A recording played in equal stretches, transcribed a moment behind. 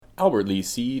Albert Lea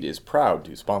Seed is proud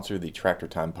to sponsor the Tractor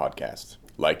Time podcast.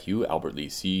 Like you, Albert Lea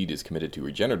Seed is committed to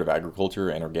regenerative agriculture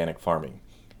and organic farming.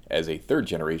 As a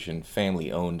third-generation,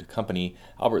 family-owned company,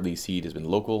 Albert Lea Seed has been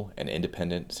local and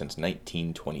independent since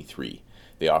 1923.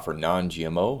 They offer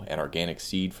non-GMO and organic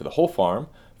seed for the whole farm,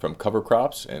 from cover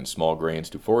crops and small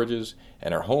grains to forages,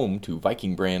 and are home to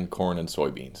Viking brand corn and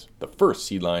soybeans, the first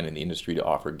seed line in the industry to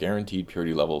offer guaranteed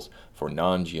purity levels for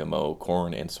non-GMO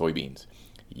corn and soybeans.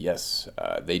 Yes,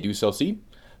 they do sell seed,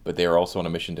 but they are also on a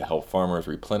mission to help farmers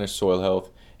replenish soil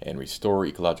health and restore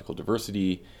ecological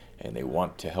diversity, and they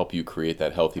want to help you create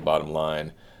that healthy bottom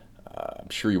line. I'm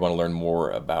sure you want to learn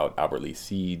more about Albert Lea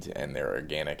Seeds and their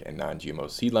organic and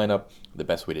non-GMO seed lineup. The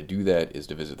best way to do that is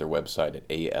to visit their website at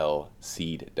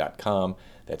alseed.com.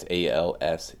 That's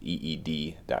alseed.com,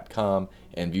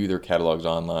 and view their catalogs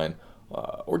online,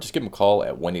 or just give them a call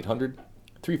at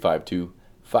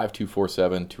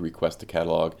 1-800-352-5247 to request a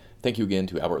catalog. Thank you again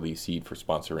to Albert Lea Seed for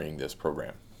sponsoring this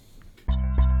program.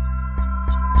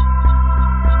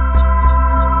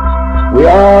 We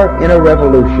are in a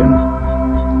revolution,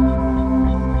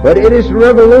 but it is a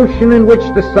revolution in which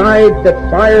the side that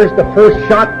fires the first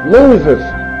shot loses.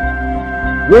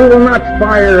 We will not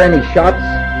fire any shots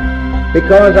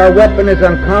because our weapon is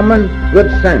uncommon good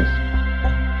sense.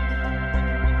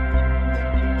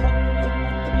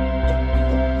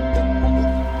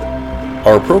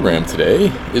 Our program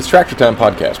today is Tractor Time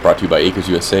Podcast, brought to you by Acres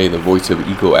USA, the voice of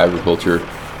eco-agriculture.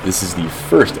 This is the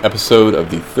first episode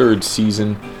of the third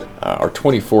season, our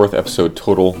 24th episode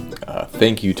total.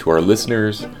 Thank you to our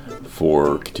listeners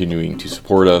for continuing to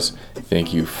support us.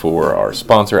 Thank you for our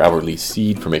sponsor, Albert Lea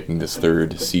Seed, for making this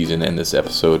third season and this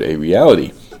episode a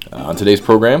reality. On today's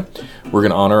program, we're going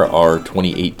to honor our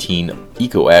 2018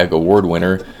 EcoAg Award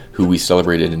winner, who we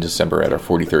celebrated in December at our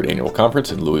 43rd annual conference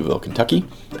in Louisville, Kentucky.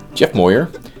 Jeff Moyer,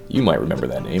 you might remember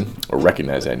that name, or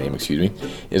recognize that name,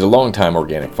 is a longtime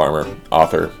organic farmer,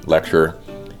 author, lecturer.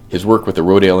 His work with the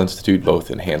Rodale Institute,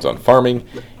 both in hands-on farming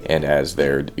and as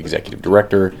their executive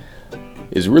director,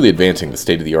 is really advancing the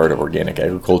state-of-the-art of organic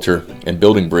agriculture and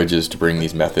building bridges to bring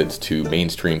these methods to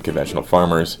mainstream conventional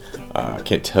farmers. I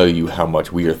can't tell you how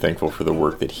much we are thankful for the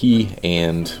work that he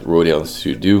and Rodale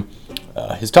Institute do.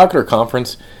 His talk at our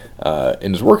conference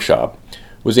in his workshop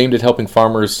was aimed at helping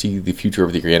farmers see the future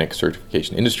of the organic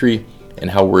certification industry and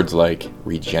how words like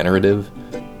regenerative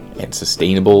and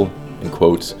sustainable, in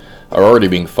quotes, are already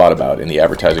being thought about in the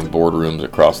advertising boardrooms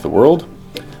across the world.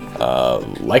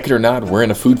 Like it or not, we're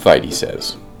in a food fight, he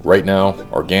says. Right now,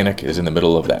 organic is in the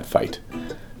middle of that fight.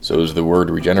 So is the word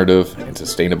regenerative and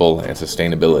sustainable and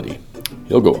sustainability.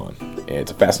 He'll go on. And it's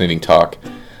a fascinating talk.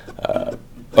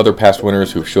 Other past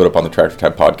winners who've showed up on the Tractor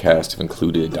Time podcast have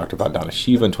included Dr. Vandana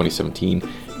Shiva in 2017,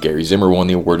 Gary Zimmer won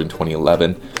the award in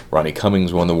 2011, Ronnie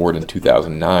Cummings won the award in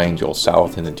 2009, Joel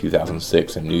Salatin in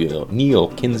 2006, and Neil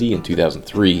Kinsey in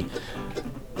 2003.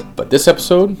 But this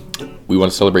episode, we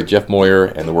want to celebrate Jeff Moyer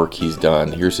and the work he's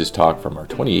done. Here's his talk from our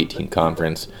 2018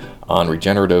 conference on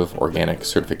regenerative organic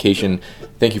certification.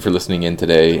 Thank you for listening in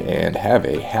today, and have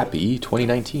a happy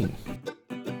 2019.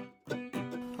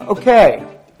 Okay.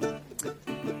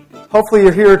 Hopefully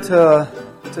you're here to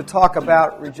talk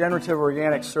about regenerative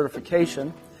organic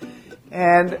certification.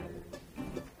 And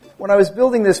when I was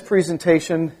building this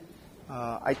presentation,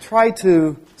 I tried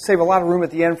to save a lot of room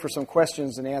at the end for some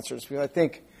questions and answers, because I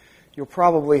think you'll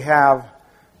probably have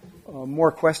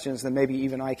more questions than maybe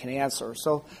even I can answer.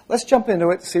 So let's jump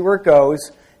into it, see where it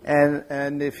goes,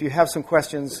 and if you have some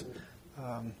questions,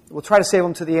 we'll try to save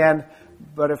them to the end,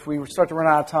 but if we start to run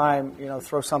out of time,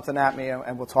 throw something at me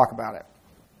and we'll talk about it.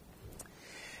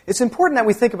 It's important that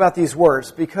we think about these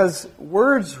words, because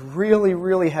words really,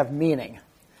 really have meaning.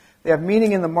 They have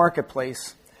meaning in the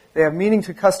marketplace. They have meaning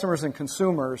to customers and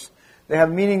consumers. They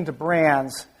have meaning to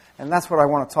brands, and that's what I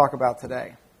want to talk about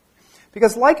today.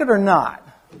 Because like it or not,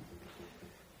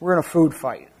 we're in a food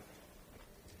fight.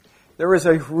 There is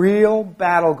a real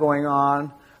battle going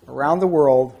on around the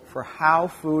world for how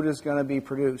food is going to be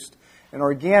produced. And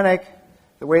organic,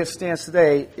 the way it stands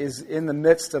today, is in the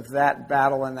midst of that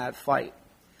battle and that fight.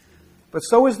 But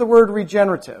so is the word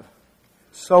regenerative.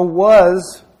 So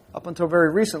was, up until very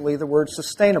recently, the word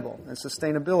sustainable and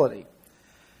sustainability.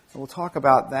 And we'll talk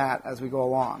about that as we go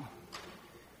along.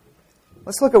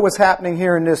 Let's look at what's happening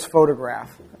here in this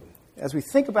photograph as we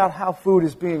think about how food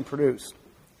is being produced.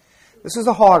 This is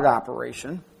a hog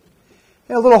operation.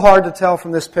 And a little hard to tell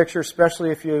from this picture,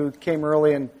 especially if you came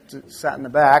early and sat in the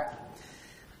back.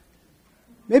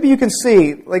 Maybe you can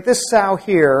see, like this sow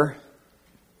here,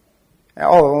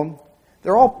 all of them,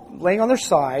 they're all laying on their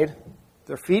side,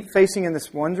 their feet facing in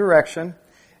this one direction,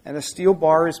 and a steel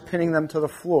bar is pinning them to the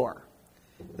floor.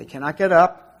 They cannot get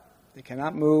up, They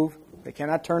cannot move. They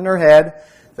cannot turn their head.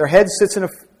 Their head sits in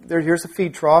here's a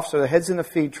feed trough, so their head's in the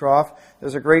feed trough.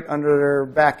 There's a grate under their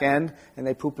back end, and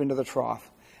they poop into the trough.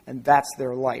 And that's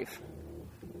their life.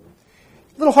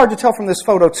 A little hard to tell from this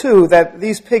photo, too, that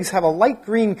these pigs have a light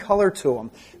green color to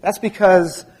them. That's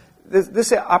because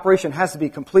this operation has to be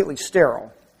completely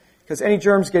sterile. Because any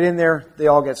germs get in there, they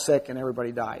all get sick, and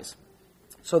everybody dies.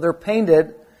 So they're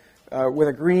painted with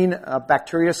a green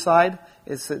bactericide.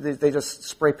 They just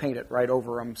spray paint it right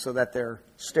over them so that they're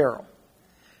sterile.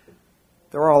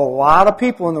 There are a lot of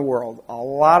people in the world, a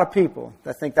lot of people,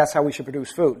 that think that's how we should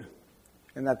produce food,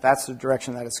 and that's the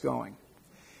direction that it's going.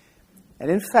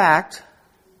 And in fact,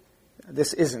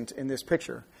 this isn't in this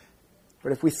picture.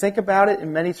 But if we think about it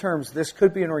in many terms, this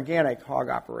could be an organic hog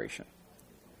operation.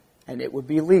 And it would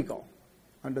be legal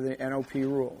under the NOP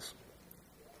rules.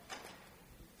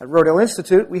 At Rodale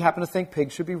Institute, we happen to think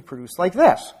pigs should be produced like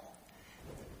this.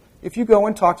 If you go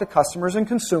and talk to customers and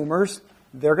consumers,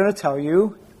 they're going to tell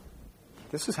you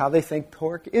this is how they think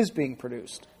pork is being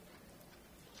produced.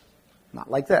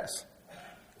 Not like this.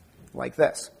 Like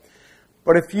this.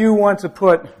 But if you want to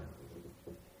put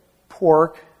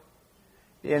pork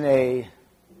in a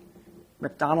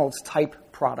McDonald's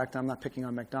type product, I'm not picking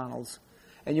on McDonald's,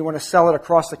 and you want to sell it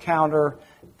across the counter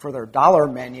for their dollar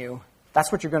menu,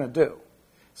 that's what you're going to do.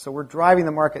 So we're driving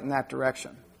the market in that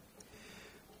direction.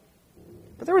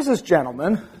 But there was this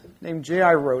gentleman named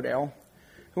J.I. Rodale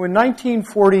who in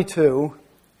 1942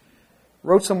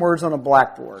 wrote some words on a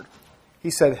blackboard. He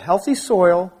said, healthy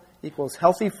soil equals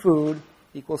healthy food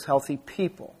equals healthy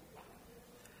people.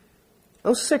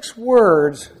 Those 6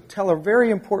 words tell a very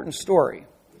important story.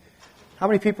 How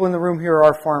many people in the room here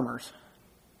are farmers?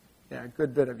 Yeah, a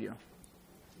good bit of you.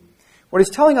 What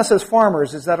he's telling us as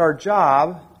farmers is that our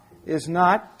job is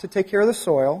not to take care of the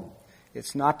soil.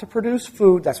 It's not to produce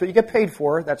food. That's what you get paid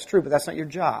for. That's true, but that's not your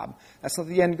job. That's not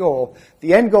the end goal.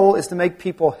 The end goal is to make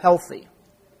people healthy.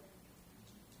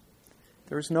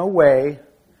 There's no way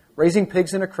raising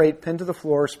pigs in a crate pinned to the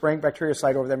floor, spraying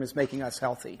bactericide over them is making us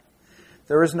healthy.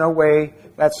 There is no way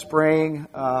that spraying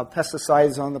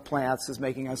pesticides on the plants is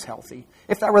making us healthy.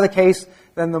 If that were the case,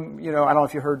 then I don't know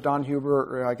if you heard Don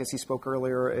Huber, or I guess he spoke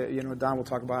earlier. Don will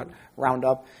talk about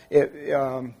Roundup.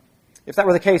 If that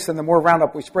were the case, then the more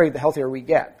Roundup we sprayed, the healthier we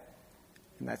get.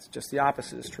 And that's just the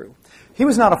opposite is true. He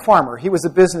was not a farmer. He was a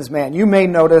businessman. You may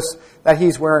notice that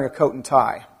he's wearing a coat and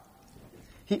tie.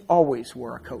 He always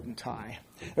wore a coat and tie.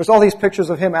 There's all these pictures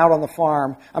of him out on the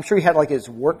farm. I'm sure he had like his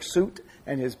work suit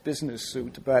and his business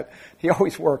suit, but he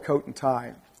always wore a coat and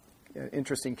tie.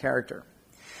 Interesting character.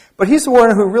 But he's the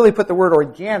one who really put the word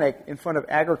organic in front of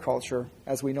agriculture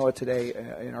as we know it today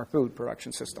in our food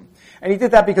production system. And he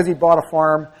did that because he bought a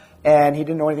farm and he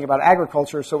didn't know anything about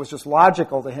agriculture, so it was just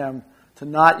logical to him to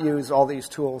not use all these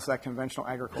tools that conventional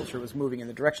agriculture was moving in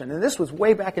the direction. And this was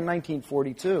way back in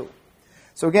 1942.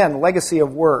 So again, legacy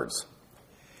of words.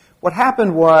 What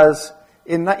happened was,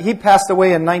 he passed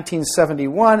away in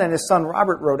 1971, and his son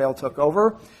Robert Rodale took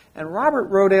over. And Robert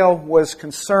Rodale was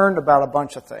concerned about a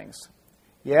bunch of things.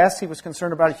 Yes, he was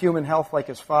concerned about human health like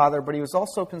his father, but he was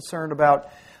also concerned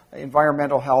about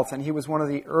environmental health, and he was one of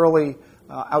the early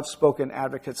outspoken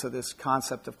advocates of this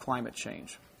concept of climate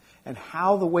change and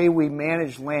how the way we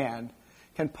manage land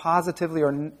can positively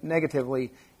or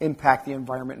negatively impact the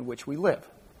environment in which we live.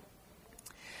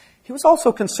 He was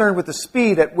also concerned with the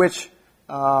speed at which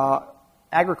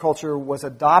agriculture was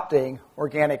adopting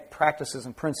organic practices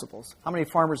and principles. How many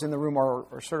farmers in the room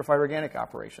are certified organic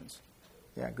operations?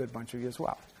 Yeah, a good bunch of you as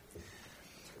well.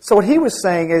 So what he was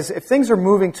saying is if things are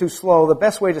moving too slow, the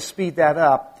best way to speed that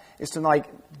up is to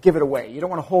give it away. You don't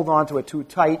want to hold on to it too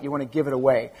tight. You want to give it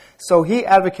away. So he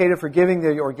advocated for giving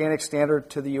the organic standard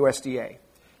to the USDA.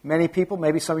 Many people,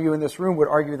 maybe some of you in this room, would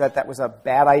argue that that was a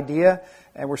bad idea,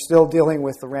 and we're still dealing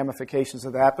with the ramifications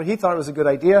of that. But he thought it was a good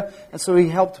idea, and so he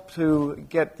helped to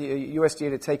get the USDA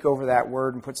to take over that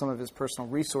word and put some of his personal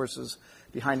resources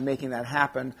behind making that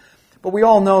happen. But we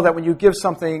all know that when you give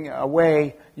something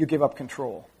away, you give up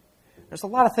control. There's a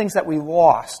lot of things that we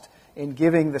lost in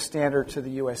giving the standard to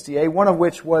the USDA, one of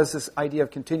which was this idea of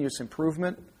continuous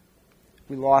improvement.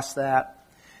 We lost that.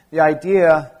 The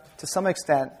idea, to some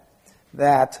extent,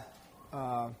 that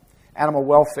animal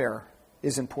welfare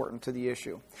is important to the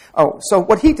issue. Oh, so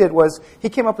what he did was he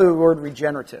came up with the word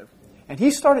regenerative. And he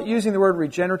started using the word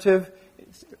regenerative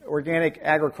organic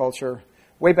agriculture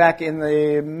way back in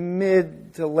the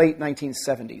mid to late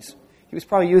 1970s. He was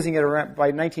probably using it around, by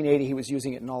 1980, he was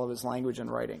using it in all of his language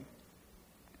and writing.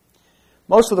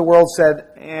 Most of the world said,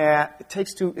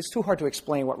 it's too hard to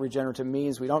explain what regenerative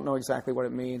means. We don't know exactly what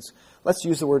it means. Let's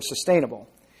use the word sustainable.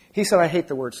 He said, I hate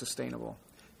the word sustainable.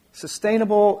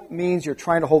 Sustainable means you're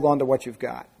trying to hold on to what you've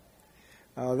got.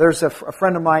 There's a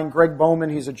friend of mine, Greg Bowman.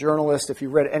 He's a journalist. If you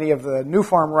read any of the New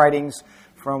Farm writings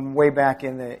from way back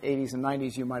in the 80s and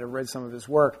 90s, you might have read some of his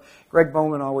work. Greg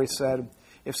Bowman always said,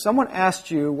 if someone asked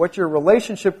you what your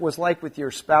relationship was like with your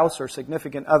spouse or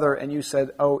significant other, and you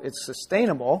said, oh, it's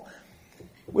sustainable,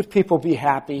 would people be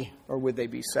happy or would they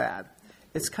be sad?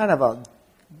 It's kind of a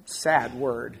sad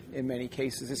word in many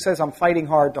cases. It says, I'm fighting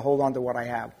hard to hold on to what I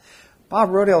have. Bob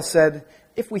Rodale said,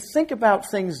 if we think about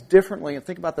things differently and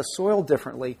think about the soil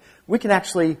differently, we can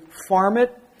actually farm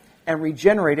it and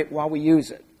regenerate it while we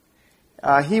use it.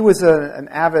 He was an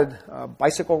avid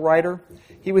bicycle rider.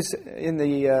 He was in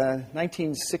the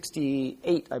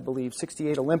 1968, I believe,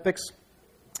 68 Olympics.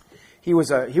 He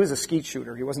was a skeet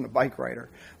shooter. He wasn't a bike rider,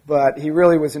 but he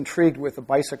really was intrigued with the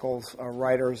bicycles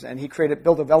riders, and he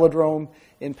built a velodrome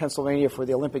in Pennsylvania for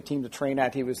the Olympic team to train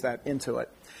at. He was that into it.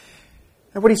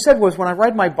 And what he said was, when I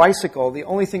ride my bicycle, the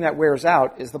only thing that wears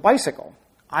out is the bicycle.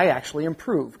 I actually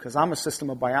improve because I'm a system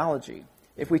of biology.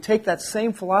 If we take that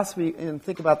same philosophy and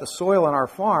think about the soil in our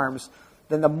farms,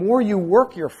 then the more you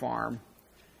work your farm,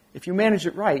 if you manage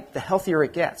it right, the healthier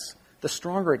it gets, the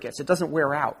stronger it gets. It doesn't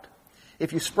wear out.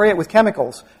 If you spray it with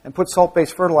chemicals and put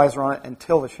salt-based fertilizer on it and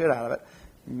till the shit out of it,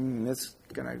 it's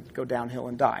going to go downhill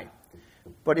and die.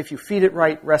 But if you feed it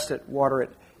right, rest it, water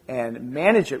it, and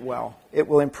manage it well, it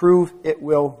will improve, it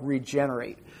will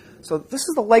regenerate. So this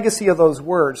is the legacy of those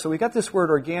words. So we got this word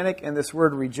organic and this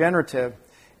word regenerative,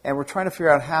 and we're trying to figure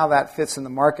out how that fits in the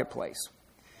marketplace.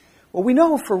 Well, we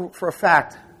know for a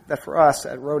fact that for us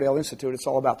at Rodale Institute, it's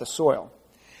all about the soil.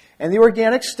 And the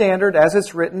organic standard, as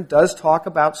it's written, does talk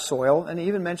about soil, and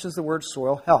even mentions the word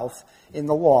soil health in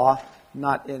the law,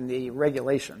 not in the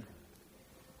regulation.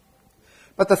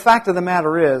 But the fact of the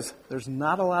matter is, there's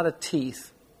not a lot of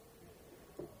teeth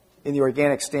in the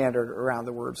organic standard around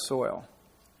the word soil.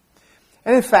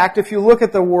 And in fact, if you look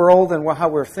at the world and how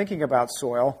we're thinking about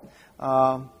soil,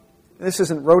 this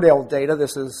isn't Rodale data,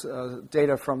 this is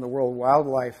data from the World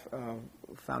Wildlife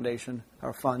Foundation,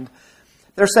 or Fund.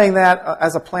 They're saying that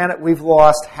as a planet, we've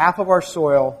lost half of our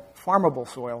soil, farmable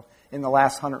soil, in the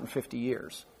last 150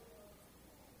 years.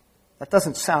 That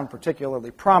doesn't sound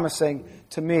particularly promising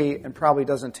to me, and probably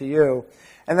doesn't to you.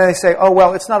 And then they say, oh,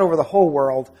 well, it's not over the whole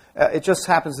world. It just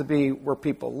happens to be where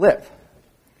people live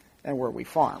and where we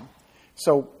farm.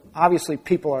 So obviously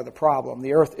people are the problem.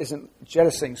 The earth isn't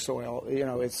jettisoning soil.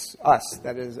 It's us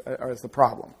that is the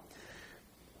problem.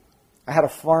 I had a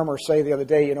farmer say the other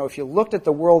day, if you looked at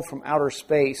the world from outer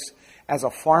space as a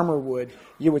farmer would,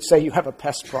 you would say you have a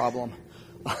pest problem,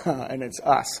 and it's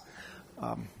us.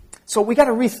 So we got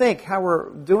to rethink how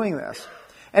we're doing this.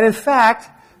 And in fact,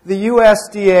 the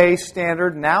USDA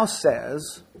standard now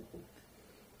says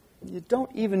you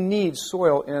don't even need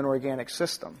soil in an organic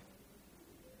system.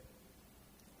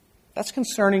 That's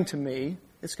concerning to me.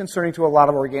 It's concerning to a lot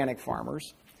of organic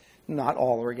farmers. Not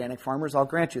all organic farmers, I'll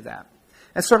grant you that.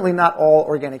 And certainly not all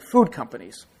organic food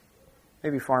companies.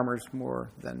 Maybe farmers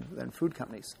more than food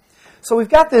companies. So we've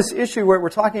got this issue where we're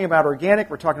talking about organic,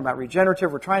 we're talking about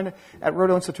regenerative, at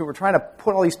Rodale Institute, we're trying to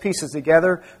put all these pieces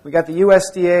together. We got the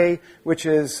USDA, which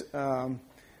is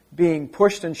being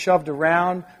pushed and shoved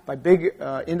around by big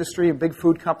industry and big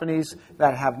food companies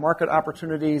that have market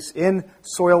opportunities in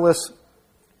soilless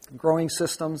growing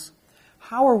systems.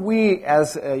 How are we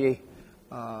as a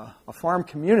farm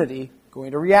community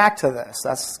going to react to this?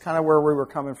 That's kind of where we were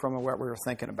coming from and what we were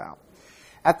thinking about.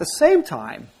 At the same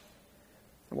time,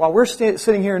 while we're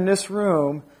sitting here in this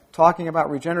room talking about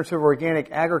regenerative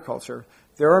organic agriculture,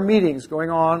 there are meetings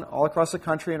going on all across the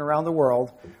country and around the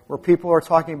world where people are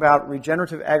talking about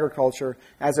regenerative agriculture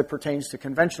as it pertains to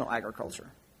conventional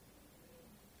agriculture.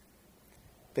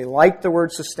 They like the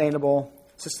word sustainable.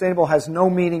 Sustainable has no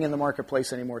meaning in the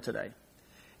marketplace anymore today.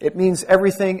 It means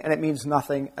everything and it means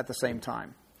nothing at the same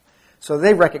time. So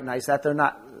they recognize that. They're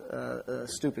not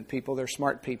stupid people. They're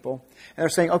smart people. And they're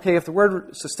saying, okay, if the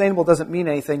word sustainable doesn't mean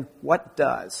anything, what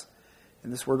does?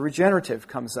 And this word regenerative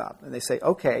comes up. And they say,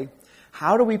 okay,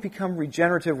 how do we become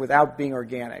regenerative without being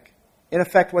organic? In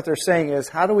effect, what they're saying is,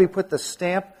 how do we put the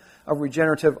stamp of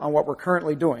regenerative on what we're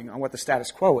currently doing, on what the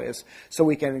status quo is, so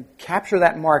we can capture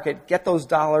that market, get those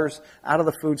dollars out of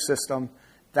the food system.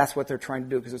 That's what they're trying to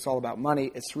do, because it's all about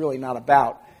money. It's really not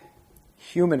about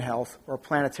human health or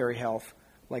planetary health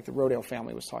like the Rodale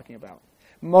family was talking about.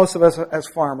 Most of us as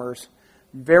farmers,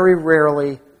 very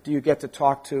rarely do you get to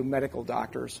talk to medical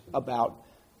doctors about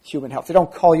human health. They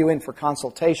don't call you in for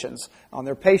consultations on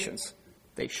their patients.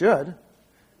 They should,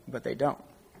 but they don't.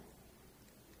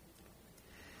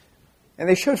 And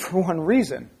they should for one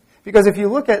reason. Because if you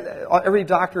look at every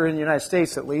doctor in the United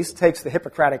States, at least, takes the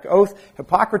Hippocratic Oath.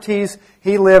 Hippocrates,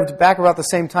 he lived back about the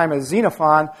same time as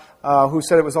Xenophon, who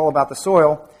said it was all about the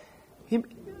soil.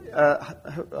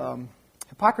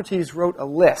 Hippocrates wrote a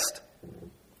list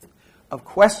of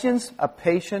questions a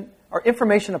patient, or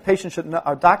information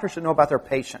a doctor should know about their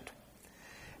patient.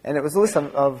 And it was a list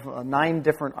of 9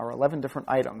 different or 11 different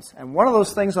items. And one of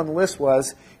those things on the list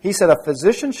was, he said, a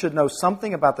physician should know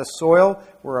something about the soil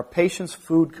where a patient's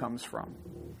food comes from.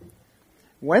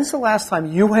 When's the last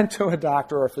time you went to a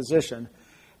doctor or a physician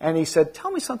and he said,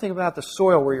 tell me something about the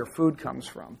soil where your food comes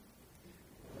from?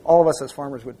 All of us as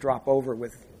farmers would drop over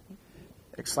with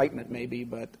excitement maybe,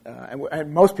 but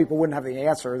and most people wouldn't have the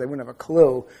answer. They wouldn't have a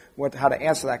clue how to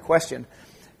answer that question.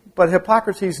 But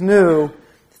Hippocrates knew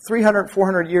 300,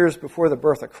 400 years before the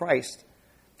birth of Christ,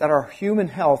 that our human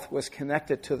health was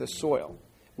connected to the soil.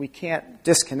 We can't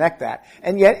disconnect that.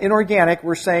 And yet, in organic,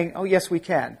 we're saying, oh, yes, we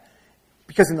can.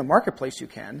 Because in the marketplace, you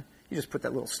can. You just put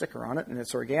that little sticker on it, and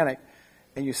it's organic.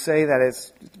 And you say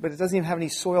that but it doesn't even have any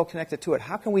soil connected to it.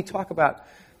 How can we talk about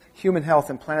human health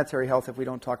and planetary health if we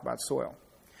don't talk about soil?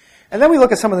 And then we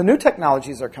look at some of the new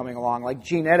technologies that are coming along, like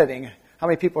gene editing. How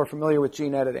many people are familiar with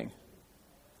gene editing?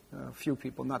 A few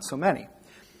people, not so many.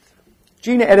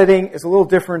 Gene editing is a little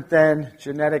different than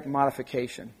genetic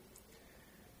modification.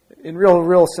 In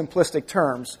real simplistic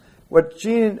terms, what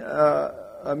gene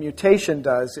mutation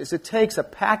does is it takes a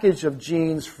package of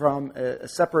genes from a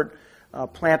separate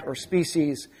plant or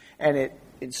species and it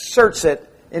inserts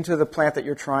it into the plant that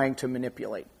you're trying to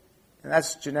manipulate. And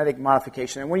that's genetic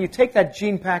modification. And when you take that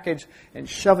gene package and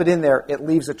shove it in there, it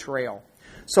leaves a trail.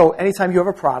 So anytime you have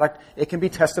a product, it can be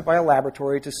tested by a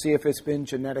laboratory to see if it's been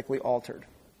genetically altered.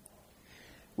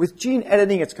 With gene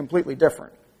editing, it's completely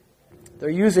different. They're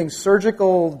using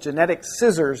surgical genetic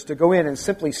scissors to go in and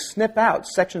simply snip out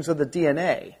sections of the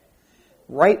DNA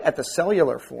right at the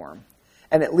cellular form,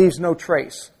 and it leaves no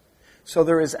trace. So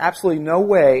there is absolutely no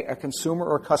way a consumer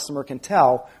or customer can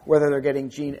tell whether they're getting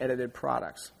gene-edited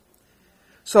products.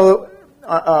 So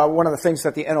one of the things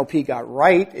that the NOP got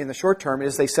right in the short term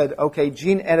is they said, okay,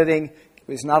 gene editing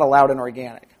is not allowed in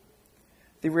organic.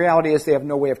 The reality is they have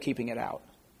no way of keeping it out.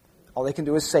 All they can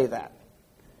do is say that.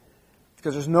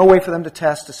 Because there's no way for them to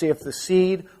test to see if the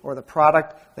seed or the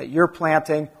product that you're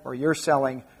planting or you're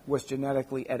selling was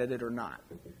genetically edited or not.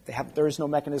 There is no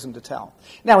mechanism to tell.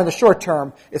 Now, in the short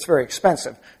term, it's very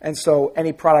expensive. And so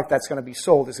any product that's going to be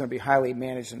sold is going to be highly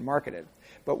managed and marketed.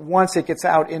 But once it gets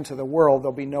out into the world,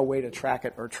 there'll be no way to track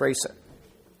it or trace it.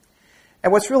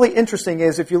 And what's really interesting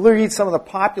is if you read some of the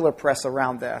popular press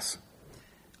around this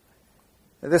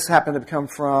happened to come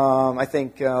from, I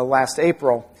think, last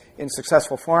April in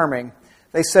Successful Farming.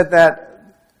 They said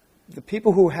that the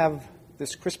people who have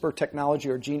this CRISPR technology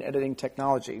or gene editing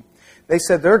technology, they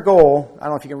said their goal, I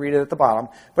don't know if you can read it at the bottom,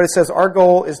 but it says our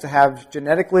goal is to have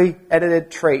genetically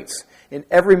edited traits in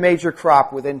every major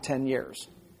crop within 10 years.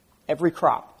 Every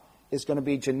crop is going to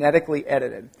be genetically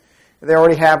edited. They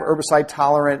already have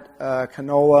herbicide-tolerant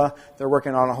canola. They're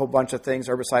working on a whole bunch of things,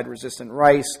 herbicide-resistant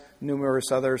rice,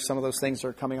 numerous others. Some of those things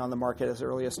are coming on the market as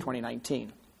early as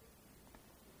 2019.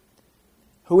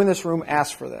 Who in this room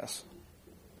asked for this?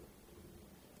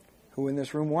 Who in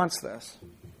this room wants this?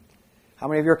 How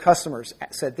many of your customers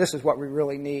said, this is what we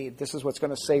really need. This is what's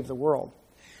going to save the world?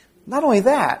 Not only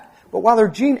that, but while they're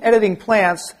gene-editing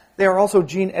plants, they are also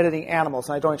gene-editing animals.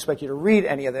 And I don't expect you to read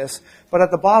any of this, but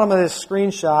at the bottom of this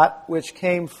screenshot, which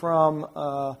came from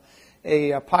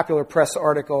a popular press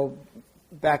article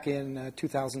back in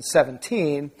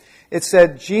 2017, it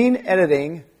said, gene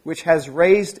editing, which has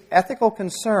raised ethical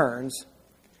concerns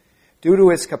due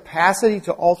to its capacity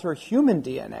to alter human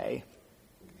DNA,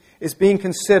 is being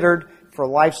considered for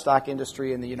livestock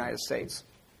industry in the United States.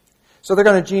 So they're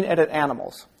going to gene edit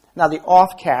animals. Now, the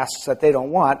off-casts that they don't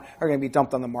want are going to be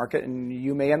dumped on the market, and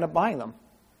you may end up buying them.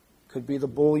 Could be the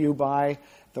bull you buy,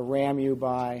 the ram you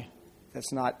buy.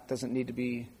 Doesn't need to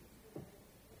be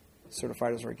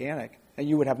certified as organic, and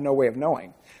you would have no way of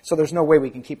knowing. So there's no way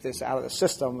we can keep this out of the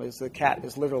system, as the cat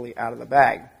is literally out of the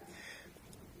bag.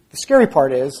 The scary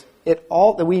part is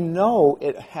that we know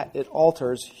it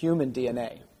alters human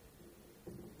DNA.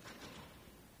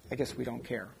 I guess we don't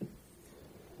care.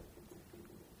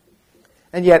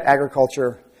 And yet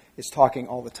agriculture is talking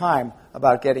all the time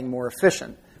about getting more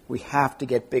efficient. We have to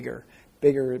get bigger,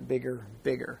 bigger, bigger,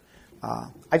 bigger.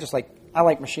 I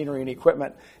like machinery and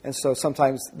equipment, and so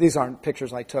sometimes these aren't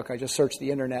pictures I took. I just searched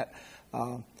the internet.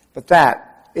 But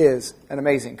that is an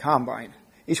amazing combine.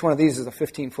 Each one of these is a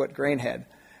 15-foot grain head.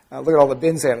 Look at all the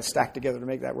bins they had to stack together to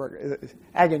make that work.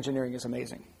 Ag engineering is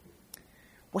amazing.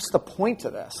 What's the point to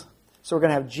this? So we're going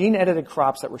to have gene-edited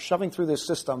crops that we're shoving through this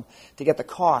system to get the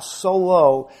cost so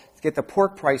low, to get the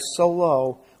pork price so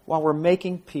low, while we're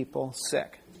making people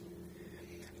sick.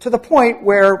 To the point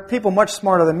where people much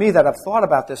smarter than me that have thought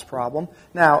about this problem.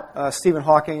 Now, Stephen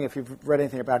Hawking, if you've read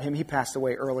anything about him, he passed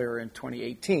away earlier in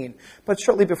 2018. But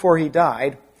shortly before he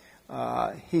died,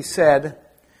 he said,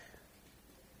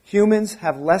 humans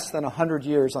have less than 100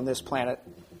 years on this planet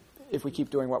if we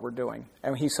keep doing what we're doing.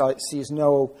 And he sees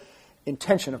no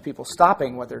intention of people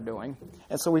stopping what they're doing.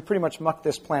 And so we pretty much mucked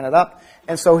this planet up.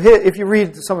 And so if you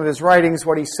read some of his writings,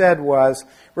 what he said was,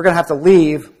 we're going to have to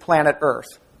leave planet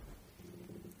Earth.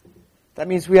 That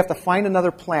means we have to find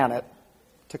another planet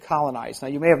to colonize. Now,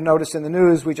 you may have noticed in the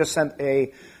news, we just sent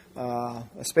a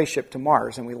spaceship to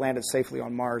Mars, and we landed safely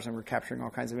on Mars, and we're capturing all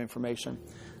kinds of information.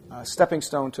 Stepping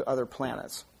stone to other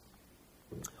planets.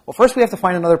 Well, first we have to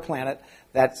find another planet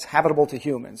that's habitable to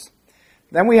humans.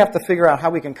 Then we have to figure out how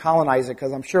we can colonize it,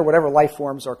 because I'm sure whatever life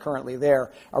forms are currently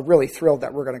there are really thrilled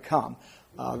that we're going to come.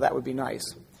 That would be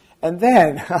nice. And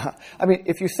then, I mean,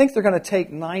 if you think they're going to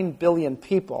take 9 billion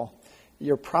people,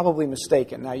 you're probably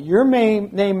mistaken. Now, your name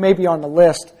may be on the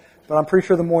list, but I'm pretty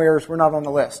sure the Moyers, we're not on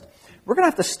the list. We're going to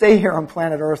have to stay here on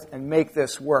planet Earth and make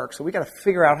this work. So we've got to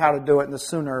figure out how to do it, and the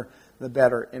sooner the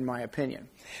better, in my opinion.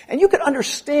 And you can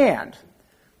understand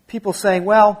people saying,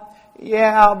 well,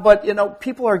 yeah, but,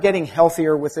 people are getting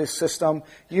healthier with this system.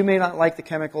 You may not like the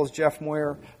chemicals, Jeff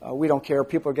Moyer. We don't care.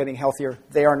 People are getting healthier.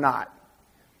 They are not.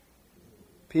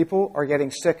 People are getting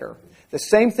sicker. The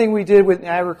same thing we did with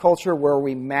agriculture, where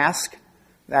we mask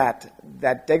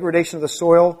that degradation of the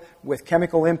soil with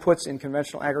chemical inputs in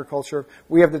conventional agriculture.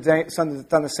 We have done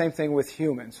the same thing with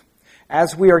humans.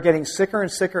 As we are getting sicker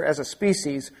and sicker as a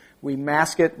species, we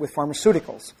mask it with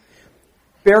pharmaceuticals.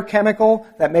 Bayer Chemical,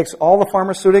 that makes all the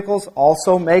pharmaceuticals,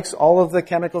 also makes all of the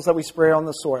chemicals that we spray on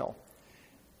the soil.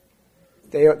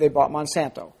 They bought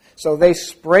Monsanto. So they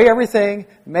spray everything,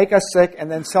 make us sick, and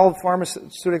then sell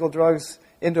pharmaceutical drugs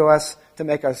into us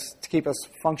to keep us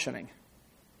functioning.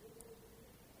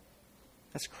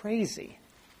 That's crazy.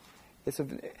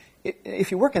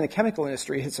 If you work in the chemical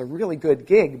industry, it's a really good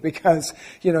gig, because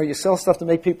you sell stuff to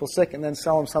make people sick and then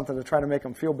sell them something to try to make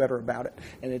them feel better about it,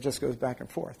 and it just goes back and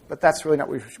forth. But that's really not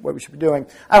what we should be doing.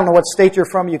 I don't know what state you're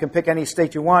from. You can pick any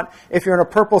state you want. If you're in a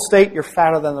purple state, you're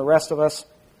fatter than the rest of us.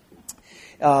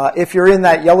 If you're in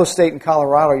that yellow state in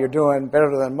Colorado, you're doing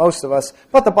better than most of us.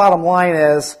 But the bottom line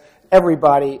is,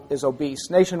 everybody is obese.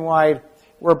 Nationwide,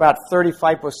 we're about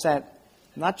 35%,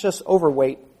 not just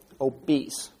overweight,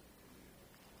 obese.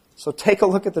 So take a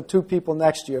look at the two people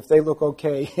next to you. If they look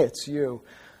okay, it's you.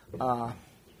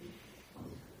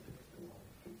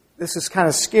 This is kind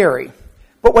of scary.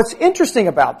 But what's interesting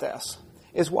about this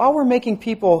is, while we're making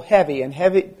people heavy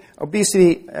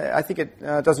obesity, I think it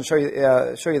doesn't show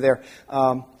you there.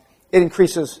 It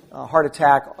increases heart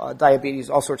attack,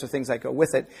 diabetes, all sorts of things that go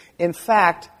with it. In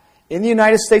fact, in the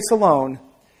United States alone,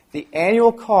 the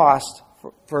annual cost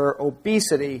for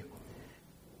obesity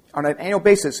on an annual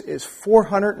basis is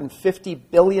 $450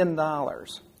 billion.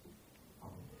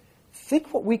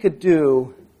 Think what we could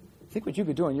do. Think what you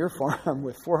could do on your farm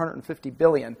with $450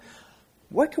 billion.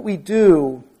 What could we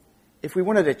do if we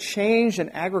wanted to change an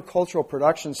agricultural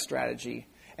production strategy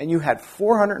and you had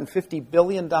 $450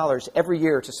 billion every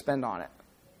year to spend on it?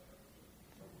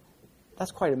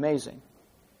 That's quite amazing.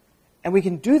 And we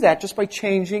can do that just by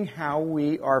changing how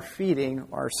we are feeding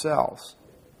ourselves.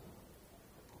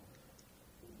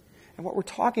 And what we're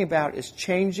talking about is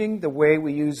changing the way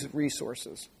we use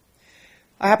resources.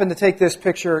 I happened to take this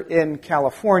picture in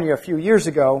California a few years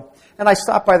ago, and I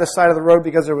stopped by the side of the road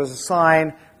because there was a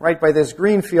sign right by this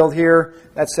green field here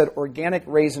that said organic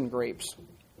raisin grapes.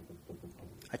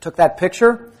 I took that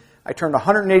picture, I turned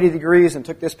 180 degrees and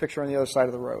took this picture on the other side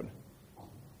of the road.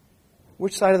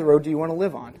 Which side of the road do you want to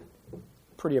live on?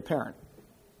 Pretty apparent.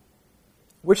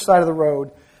 Which side of the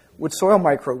road would soil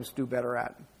microbes do better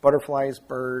at? Butterflies,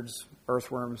 birds,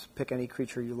 earthworms, pick any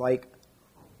creature you like.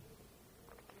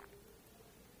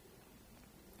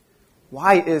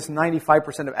 Why is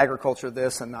 95% of agriculture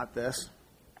this and not this?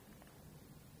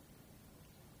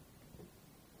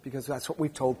 Because that's what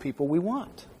we've told people we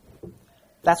want.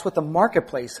 That's what the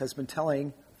marketplace has been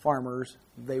telling farmers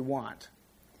they want.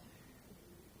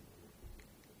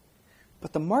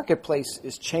 But the marketplace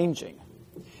is changing.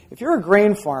 If you're a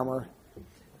grain farmer,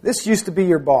 this used to be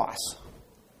your boss.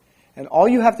 And all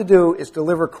you have to do is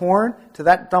deliver corn to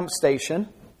that dump station,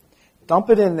 dump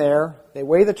it in there, they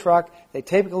weigh the truck, they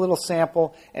take a little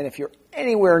sample, and if you're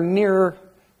anywhere near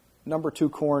number 2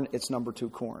 corn, it's number 2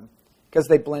 corn, because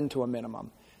they blend to a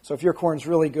minimum. So if your corn's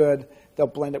really good, they'll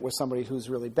blend it with somebody who's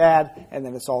really bad, and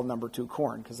then it's all number 2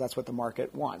 corn, because that's what the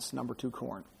market wants, number 2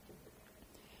 corn.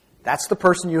 That's the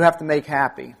person you have to make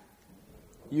happy.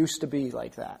 Used to be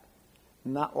like that.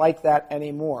 Not like that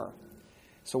anymore.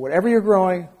 So whatever you're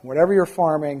growing, whatever you're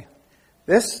farming,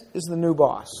 this is the new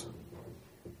boss.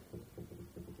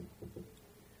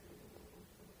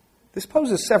 This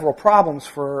poses several problems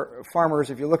for farmers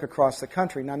if you look across the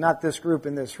country. Now, not this group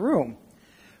in this room,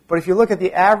 but if you look at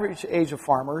the average age of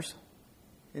farmers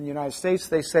in the United States,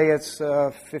 they say it's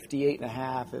 58 and a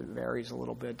half. It varies a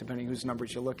little bit depending whose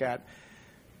numbers you look at.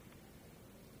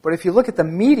 But if you look at the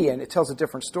median, it tells a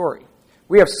different story.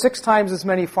 We have 6 times as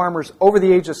many farmers over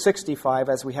the age of 65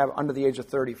 as we have under the age of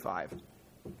 35.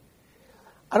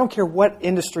 I don't care what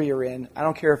industry you're in. I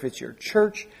don't care if it's your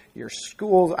church, your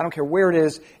schools. I don't care where it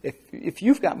is. If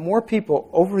you've got more people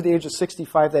over the age of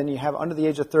 65 than you have under the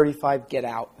age of 35, get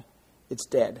out. It's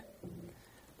dead.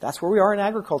 That's where we are in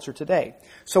agriculture today.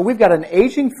 So we've got an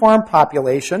aging farm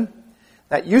population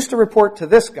that used to report to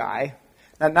this guy,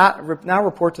 that now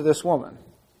report to this woman.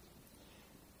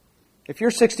 If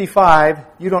you're 65,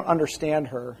 you don't understand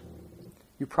her.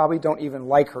 You probably don't even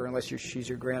like her unless she's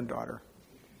your granddaughter.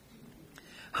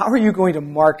 How are you going to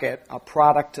market a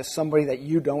product to somebody that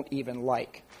you don't even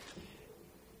like?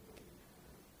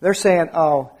 They're saying,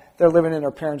 oh, they're living in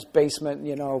their parents' basement,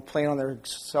 playing on their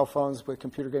cell phones with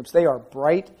computer games. They are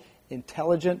bright,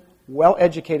 intelligent,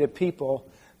 well-educated people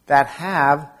that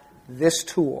have this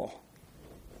tool,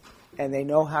 and they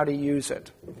know how to use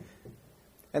it.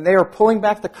 And they are pulling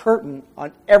back the curtain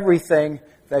on everything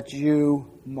that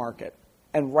you market,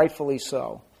 and rightfully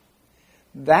so.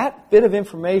 That bit of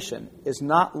information is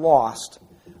not lost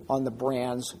on the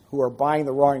brands who are buying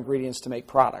the raw ingredients to make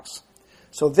products.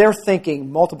 So they're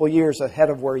thinking multiple years ahead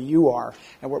of where you are.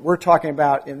 And what we're talking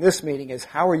about in this meeting is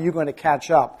how are you going to catch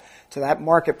up to that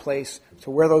marketplace,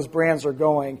 to where those brands are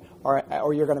going,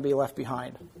 or you're going to be left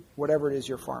behind. Whatever it is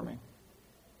you're farming,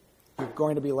 you're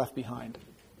going to be left behind.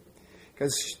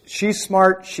 Because she's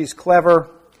smart, she's clever,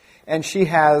 and she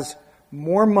has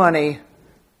more money,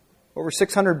 over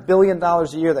 $600 billion a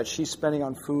year that she's spending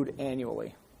on food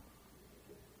annually.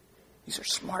 These are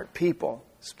smart people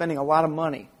spending a lot of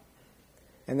money.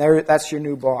 And that's your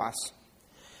new boss.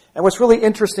 And what's really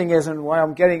interesting is, and why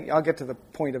I'll get to the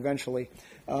point eventually,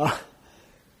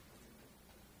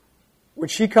 when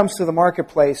she comes to the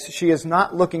marketplace, she is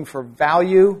not looking for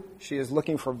value, she is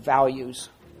looking for values.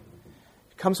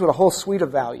 It comes with a whole suite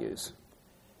of values.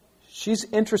 She's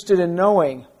interested in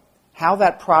knowing how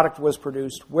that product was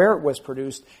produced, where it was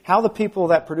produced, how the people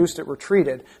that produced it were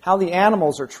treated, how the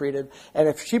animals are treated. And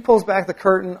if she pulls back the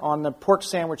curtain on the pork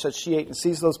sandwich that she ate and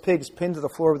sees those pigs pinned to the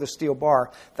floor with a steel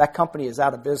bar, that company is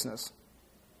out of business.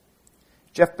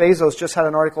 Jeff Bezos just had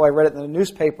an article, I read it in the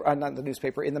newspaper,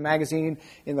 in the magazine,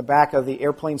 in the back of the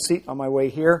airplane seat on my way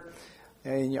here,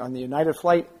 on the United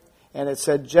flight. And it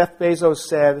said, Jeff Bezos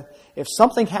said, if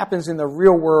something happens in the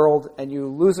real world and you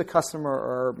lose a customer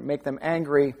or make them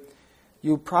angry,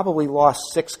 you probably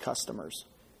lost 6 customers.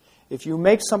 If you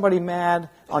make somebody mad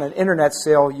on an internet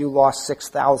sale, you lost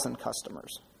 6,000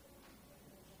 customers.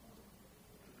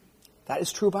 That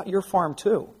is true about your farm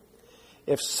too.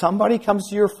 If somebody comes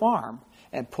to your farm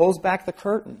and pulls back the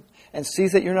curtain and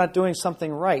sees that you're not doing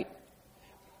something right,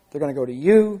 they're going to go to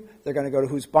you, they're going to go to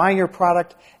who's buying your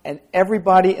product, and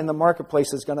everybody in the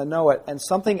marketplace is going to know it. And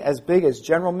something as big as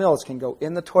General Mills can go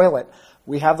in the toilet.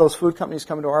 We have those food companies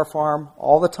coming to our farm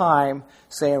all the time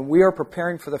saying, we are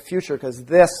preparing for the future because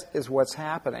this is what's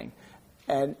happening.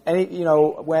 And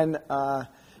when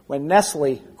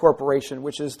Nestle Corporation,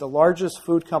 which is the largest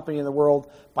food company in the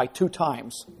world by 2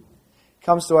 times,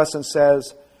 comes to us and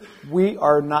says, we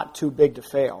are not too big to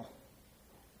fail.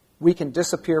 We can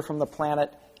disappear from the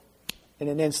planet in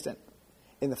an instant.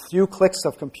 In the few clicks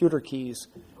of computer keys,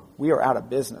 we are out of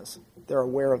business. They're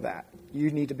aware of that. You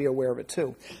need to be aware of it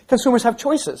too. Consumers have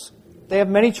choices. They have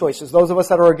many choices. Those of us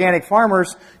that are organic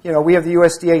farmers, we have the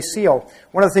USDA seal.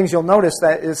 One of the things you'll notice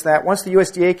is that once the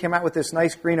USDA came out with this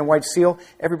nice green and white seal,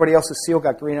 everybody else's seal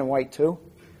got green and white too.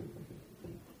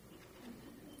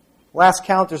 Last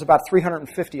count, there's about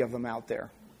 350 of them out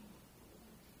there.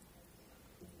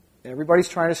 Everybody's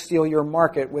trying to steal your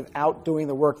market without doing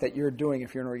the work that you're doing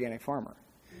if you're an organic farmer.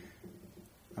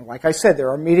 And like I said, there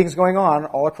are meetings going on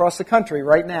all across the country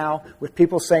right now with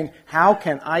people saying, how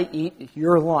can I eat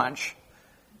your lunch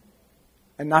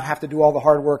and not have to do all the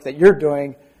hard work that you're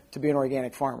doing to be an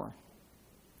organic farmer?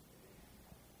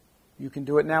 You can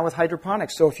do it now with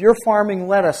hydroponics. So if you're farming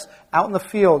lettuce out in the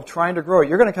field trying to grow it,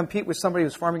 you're going to compete with somebody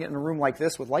who's farming it in a room like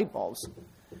this with light bulbs.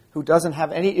 who doesn't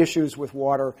have any issues with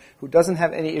water, who doesn't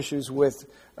have any issues with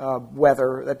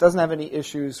weather, that doesn't have any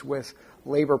issues with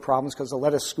labor problems because the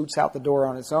lettuce scoots out the door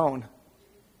on its own.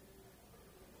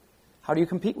 How do you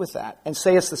compete with that and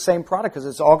say it's the same product because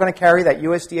it's all going to carry that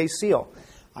USDA seal?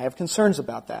 I have concerns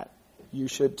about that. You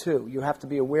should too. You have to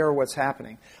be aware of what's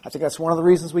happening. I think that's one of the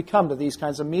reasons we come to these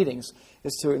kinds of meetings,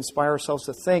 is to inspire ourselves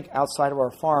to think outside of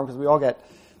our farm, because we all get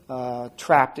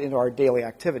trapped into our daily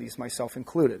activities, myself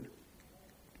included.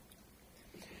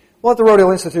 Well, at the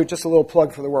Rodale Institute, just a little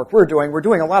plug for the work we're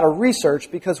doing a lot of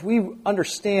research because we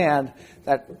understand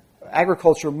that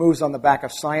agriculture moves on the back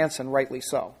of science, and rightly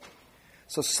so.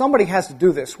 So somebody has to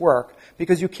do this work,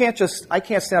 because I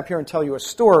can't stand up here and tell you a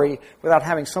story without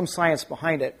having some science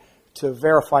behind it to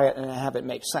verify it and have it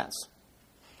make sense.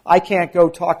 I can't go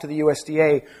talk to the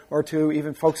USDA or to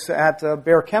even folks at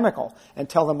Bayer Chemical and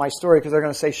tell them my story, because they're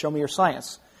going to say, show me your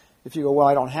science. If you go, well,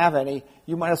 I don't have any,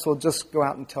 you might as well just go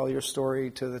out and tell your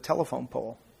story to the telephone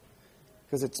pole,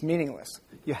 because it's meaningless.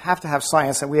 You have to have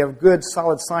science, and we have good,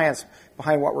 solid science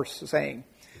behind what we're saying.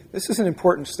 This is an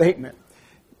important statement,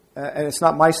 and it's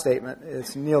not my statement,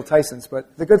 it's Neil Tyson's,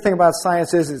 but the good thing about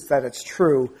science is that it's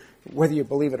true, whether you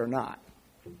believe it or not.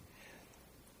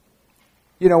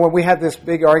 You know, when we had this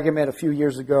big argument a few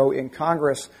years ago in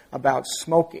Congress about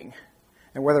smoking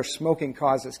and whether smoking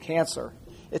causes cancer,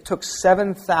 it took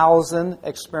 7,000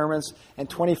 experiments and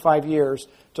 25 years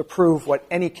to prove what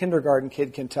any kindergarten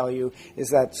kid can tell you, is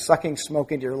that sucking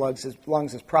smoke into your lungs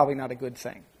is probably not a good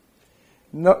thing.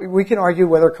 No, we can argue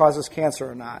whether it causes cancer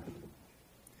or not,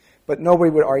 but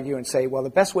nobody would argue and say, well, the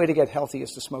best way to get healthy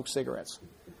is to smoke cigarettes.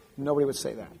 Nobody would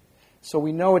say that. So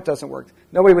we know it doesn't work.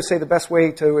 Nobody would say the best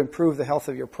way to improve the health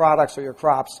of your products or your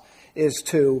crops is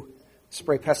to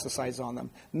spray pesticides on them.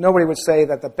 Nobody would say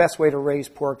that the best way to raise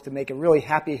pork, to make a really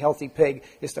happy, healthy pig,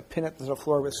 is to pin it to the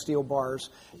floor with steel bars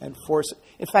and force it.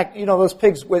 In fact, you know, those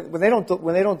pigs, when they don't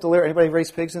deliver, anybody raise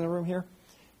pigs in the room here?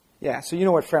 Yeah, so you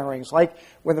know what farrowing's like.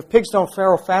 When the pigs don't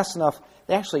farrow fast enough,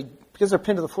 they actually, because they're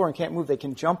pinned to the floor and can't move, they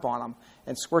can jump on them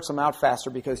and squirts them out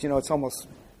faster, because, you know, it's almost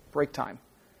break time.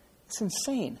 It's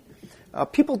insane.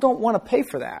 People don't want to pay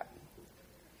for that.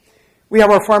 We have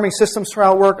our farming systems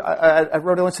trial work at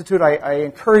Rodale Institute. I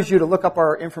encourage you to look up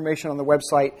our information on the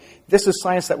website. This is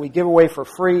science that we give away for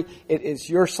free. It is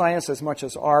your science as much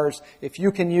as ours. If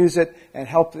you can use it and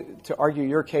help to argue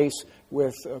your case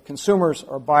with consumers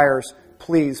or buyers,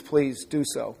 please, please do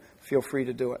so. Feel free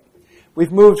to do it.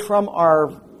 We've moved from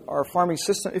our farming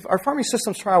system. Our farming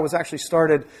systems trial was actually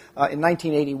started in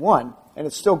 1981, and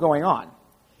it's still going on.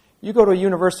 You go to a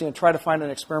university and try to find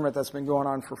an experiment that's been going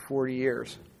on for 40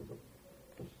 years.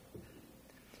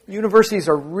 Universities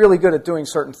are really good at doing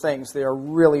certain things. They are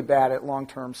really bad at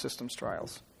long-term systems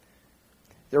trials.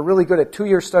 They're really good at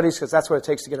 2-year studies, because that's what it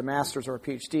takes to get a master's or a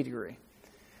PhD degree.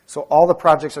 So all the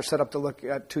projects are set up to look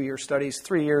at 2-year studies.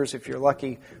 3 years, if you're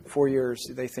lucky. 4 years,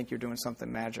 they think you're doing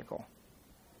something magical.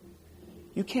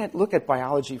 You can't look at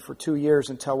biology for 2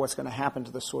 years and tell what's going to happen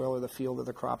to the soil or the field or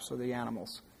the crops or the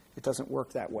animals. It doesn't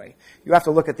work that way. You have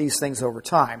to look at these things over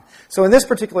time. So in this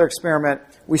particular experiment,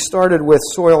 we started with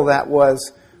soil that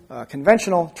was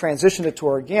conventional, transitioned it to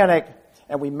organic,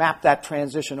 and we mapped that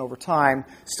transition over time,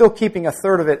 still keeping a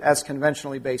third of it as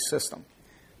conventionally based system.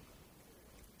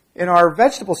 In our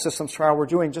vegetable systems trial, we're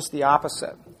doing just the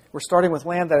opposite. We're starting with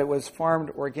land that it was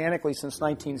farmed organically since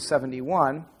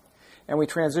 1971, and we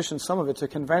transitioned some of it to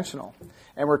conventional.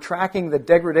 And we're tracking the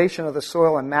degradation of the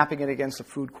soil and mapping it against the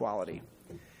food quality.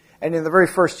 And in the very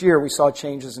first year, we saw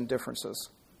changes and differences.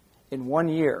 In 1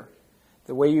 year,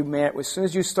 the way you as soon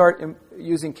as you start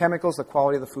using chemicals, the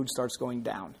quality of the food starts going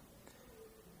down.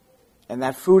 And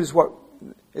that food is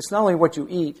it's not only what you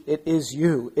eat, it is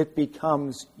you. It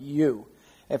becomes you.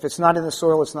 If it's not in the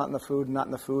soil, it's not in the food. Not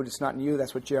in the food, it's not in you.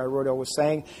 That's what J.R. Rodale was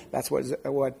saying. That's what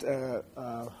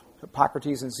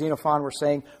Hippocrates and Xenophon were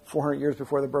saying 400 years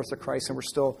before the birth of Christ, and we're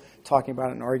still talking about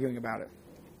it and arguing about it.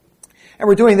 And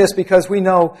we're doing this because we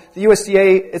know the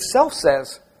USDA itself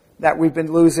says that we've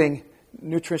been losing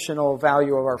nutritional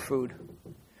value of our food.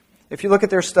 If you look at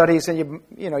their studies, and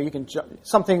you can,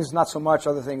 some things not so much,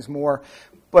 other things more,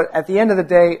 but at the end of the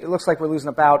day, it looks like we're losing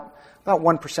about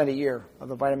 1% a year of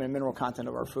the vitamin and mineral content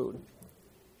of our food.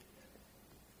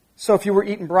 So if you were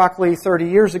eating broccoli 30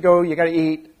 years ago, you got to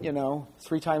eat,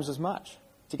 3 times as much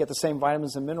to get the same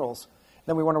vitamins and minerals.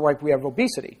 Then we wonder why we have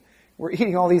obesity. We're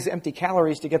eating all these empty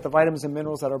calories to get the vitamins and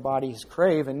minerals that our bodies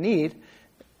crave and need,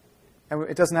 and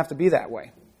it doesn't have to be that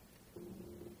way.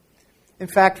 In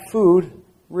fact, food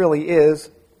really is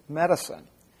medicine.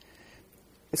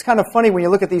 It's kind of funny when you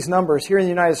look at these numbers. Here in the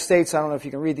United States, I don't know if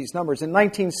you can read these numbers. In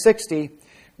 1960,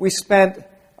 we spent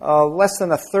less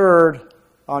than a third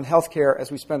on healthcare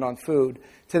as we spend on food.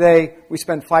 Today, we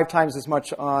spend 3 times as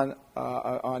much on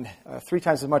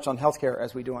healthcare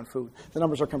as we do on food. The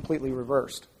numbers are completely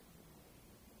reversed.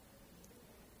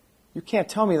 You can't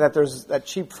tell me that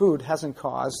cheap food hasn't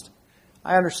caused.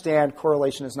 I understand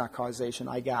correlation is not causation.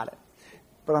 I got it.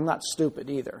 But I'm not stupid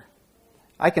either.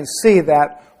 I can see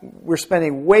that we're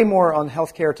spending way more on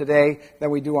healthcare today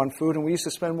than we do on food, and we used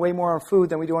to spend way more on food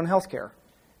than we do on healthcare.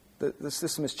 The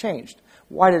system has changed.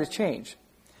 Why did it change?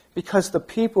 Because the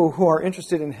people who are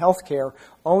interested in healthcare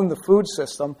own the food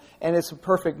system, and it's a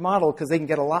perfect model because they can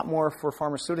get a lot more for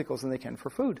pharmaceuticals than they can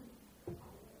for food.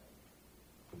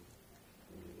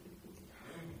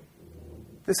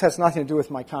 This has nothing to do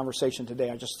with my conversation today.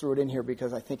 I just threw it in here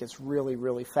because I think it's really,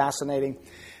 really fascinating.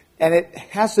 And it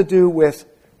has to do with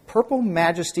Purple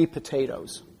Majesty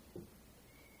potatoes.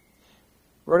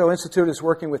 Roto Institute is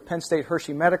working with Penn State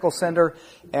Hershey Medical Center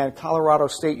and Colorado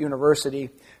State University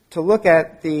to look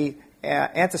at the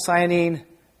anthocyanin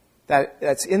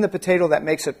that's in the potato that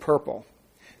makes it purple.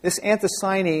 This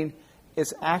anthocyanin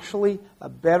is actually a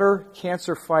better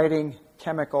cancer-fighting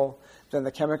chemical than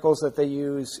the chemicals that they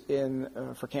use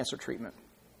for cancer treatment.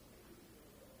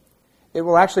 It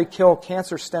will actually kill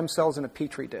cancer stem cells in a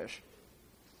petri dish.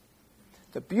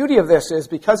 The beauty of this is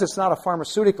because it's not a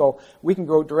pharmaceutical, we can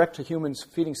go direct to humans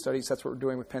feeding studies. That's what we're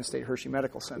doing with Penn State Hershey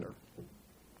Medical Center.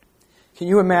 Can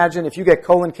you imagine if you get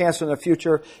colon cancer in the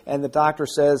future and the doctor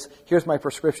says, here's my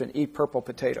prescription, eat purple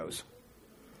potatoes?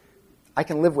 I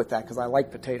can live with that because I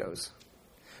like potatoes.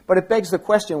 But it begs the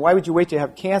question, why would you wait to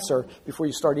have cancer before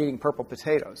you start eating purple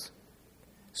potatoes?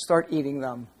 Start eating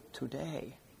them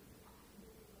today.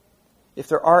 If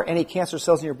there are any cancer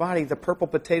cells in your body, the purple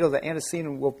potato, the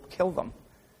anthocyanin, will kill them.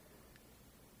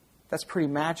 That's pretty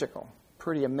magical,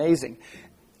 pretty amazing.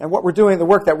 And what we're doing, the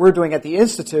work that we're doing at the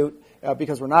Institute,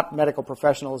 because we're not medical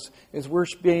professionals, is we're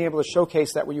being able to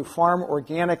showcase that when you farm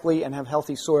organically and have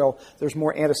healthy soil, there's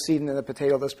more antecedent in the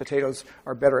potato. Those potatoes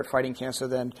are better at fighting cancer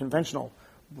than conventional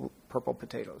purple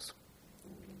potatoes.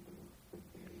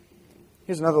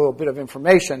 Here's another little bit of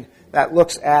information that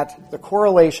looks at the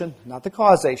correlation, not the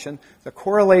causation, the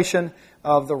correlation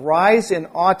of the rise in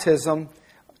autism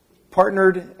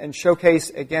partnered and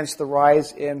showcased against the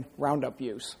rise in Roundup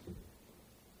use.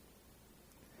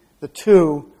 The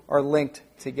two are linked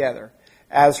together.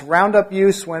 As Roundup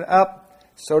use went up,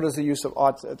 so does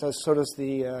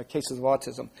the cases of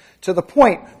autism. To the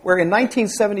point where in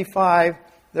 1975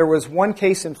 there was 1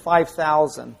 case in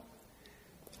 5,000.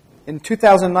 In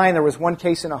 2009, there was 1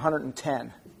 case in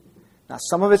 110. Now,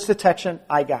 some of it's detection.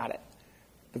 I got it.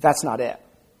 But that's not it.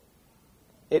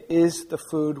 It is the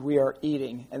food we are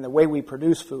eating and the way we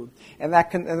produce food. And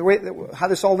how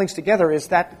this all links together is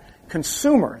that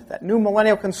consumer, that new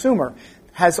millennial consumer,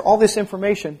 has all this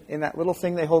information in that little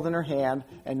thing they hold in their hand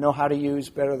and know how to use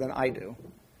better than I do.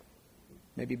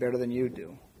 Maybe better than you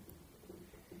do.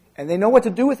 And they know what to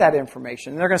do with that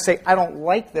information. And they're going to say, I don't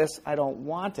like this. I don't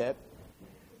want it.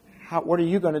 What are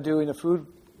you going to do in the food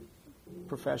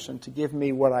profession to give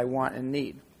me what I want and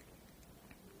need?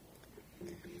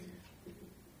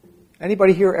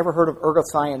 Anybody here ever heard of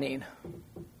ergothioneine?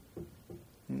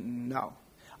 No.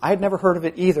 I had never heard of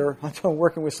it either until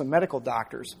working with some medical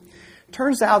doctors.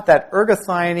 Turns out that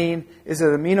ergothioneine is an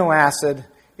amino acid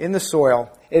in the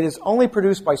soil. It is only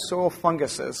produced by soil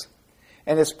funguses.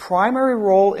 And its primary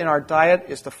role in our diet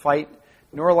is to fight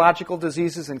neurological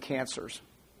diseases and cancers.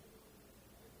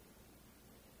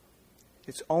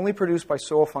 It's only produced by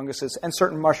soil funguses and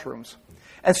certain mushrooms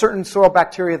and certain soil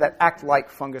bacteria that act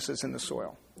like funguses in the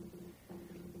soil.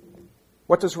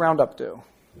 What does Roundup do?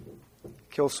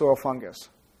 Kills soil fungus.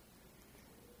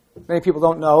 Many people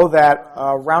don't know that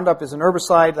Roundup is an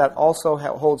herbicide that also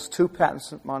holds 2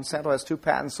 patents. Monsanto has 2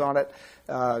 patents on it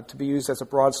to be used as a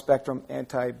broad-spectrum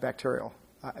antibacterial.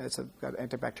 It's got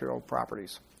antibacterial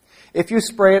properties. If you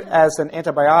spray it as an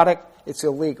antibiotic, it's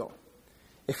illegal.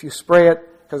 If you spray it,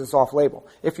 because it's off-label.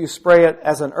 If you spray it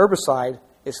as an herbicide,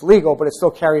 it's legal, but it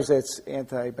still carries its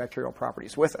antibacterial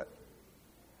properties with it.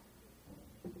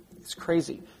 It's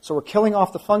crazy. So we're killing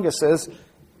off the funguses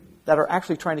that are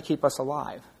actually trying to keep us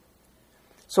alive.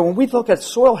 So when we look at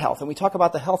soil health and we talk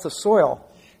about the health of soil,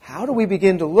 how do we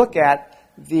begin to look at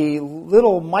the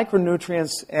little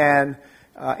micronutrients and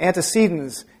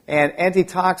antecedents and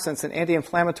antitoxins and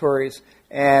anti-inflammatories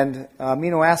and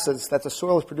amino acids that the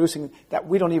soil is producing that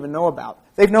we don't even know about?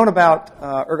 They've known about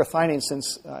ergothioneine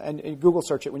since, and Google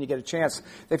search it when you get a chance,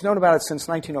 they've known about it since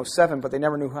 1907, but they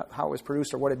never knew how it was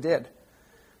produced or what it did.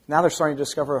 Now they're starting to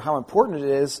discover how important it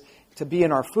is to be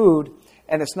in our food,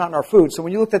 and it's not in our food. So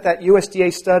when you looked at that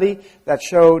USDA study that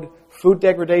showed food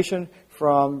degradation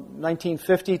from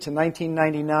 1950 to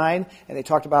 1999, and they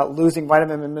talked about losing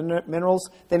vitamin and minerals.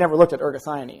 They never looked at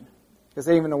ergothioneine because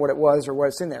they didn't even know what it was or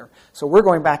what's in there. So we're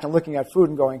going back and looking at food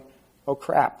and going, oh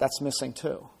crap, that's missing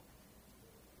too.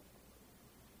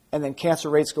 And then cancer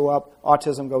rates go up,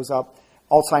 autism goes up,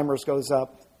 Alzheimer's goes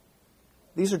up.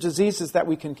 These are diseases that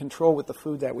we can control with the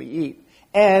food that we eat.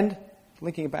 And,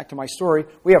 linking it back to my story,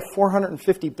 we have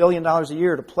 $450 billion a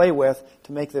year to play with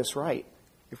to make this right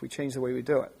if we change the way we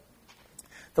do it.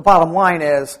 The bottom line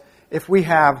is, if we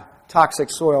have toxic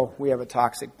soil, we have a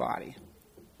toxic body.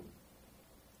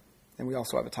 And we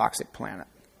also have a toxic planet.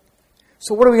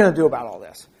 So what are we going to do about all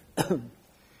this?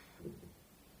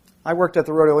 I worked at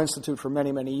the Rodale Institute for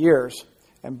many, many years,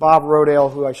 and Bob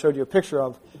Rodale, who I showed you a picture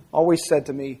of, always said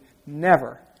to me,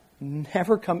 never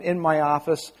come in my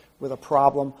office with a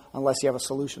problem unless you have a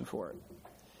solution for it.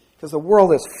 Because the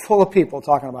world is full of people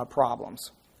talking about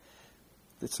problems.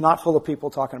 It's not full of people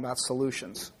talking about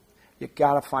solutions. You've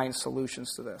got to find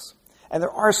solutions to this. And there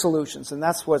are solutions, and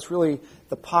that's what's really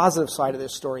the positive side of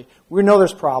this story. We know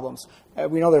there's problems.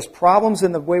 We know there's problems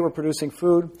in the way we're producing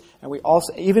food, and we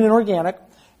also, even in organic,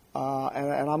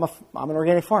 and I'm an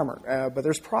organic farmer, but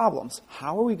there's problems.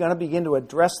 How are we going to begin to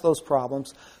address those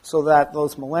problems so that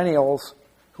those millennials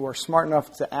who are smart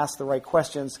enough to ask the right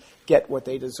questions get what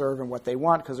they deserve and what they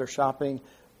want because they're shopping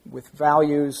with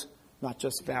values, not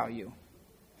just value?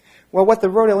 Well, what the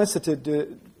Rodale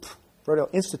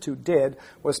Institute did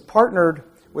was partnered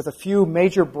with a few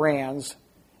major brands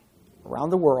around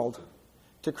the world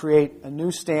to create a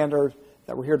new standard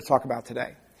that we're here to talk about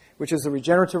today, which is the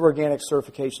Regenerative Organic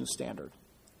Certification Standard.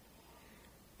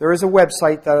 There is a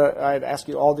website that I'd ask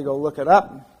you all to go look it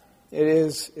up.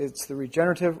 It's the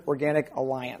Regenerative Organic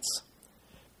Alliance.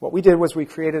 What we did was we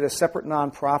created a separate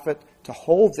nonprofit to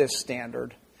hold this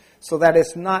standard so that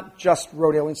it's not just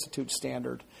Rodale Institute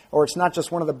standard, or it's not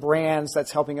just one of the brands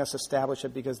that's helping us establish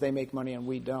it because they make money and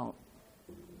we don't.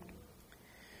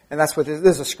 And that's what this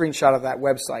is a screenshot of that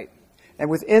website. And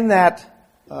within that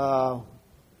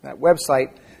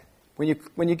website,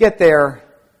 when you get there,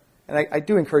 and I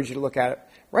do encourage you to look at it,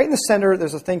 right in the center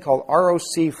there's a thing called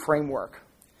ROC Framework.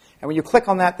 And when you click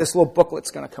on that, this little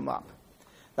booklet's going to come up.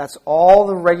 That's all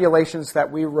the regulations that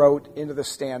we wrote into the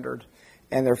standard,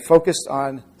 and they're focused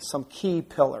on some key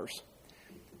pillars.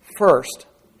 First,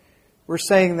 we're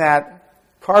saying that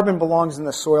carbon belongs in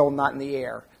the soil, not in the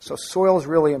air. So soil is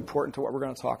really important to what we're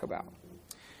going to talk about.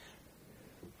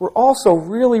 We're also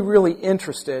really, really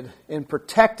interested in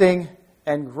protecting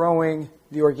and growing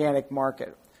the organic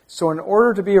market. So in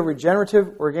order to be a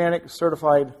regenerative organic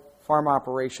certified farm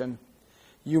operation,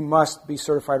 you must be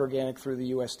certified organic through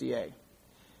the USDA.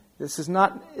 This is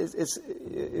not,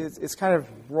 it's kind of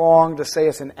wrong to say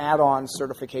it's an add-on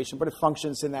certification, but it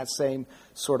functions in that same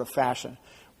sort of fashion.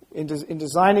 In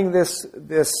designing this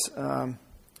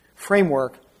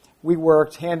framework, we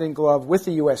worked hand in glove with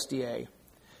the USDA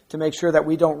to make sure that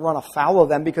we don't run afoul of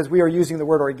them because we are using the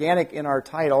word organic in our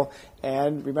title.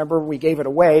 And remember, we gave it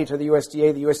away to the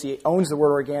USDA. The USDA owns the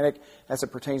word organic as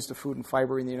it pertains to food and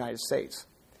fiber in the United States.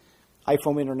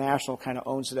 IFOAM International kind of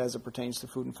owns it as it pertains to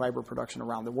food and fiber production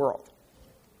around the world.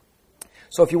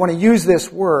 So if you want to use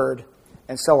this word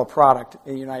and sell a product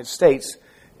in the United States,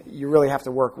 you really have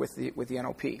to work with the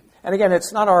NOP. And again,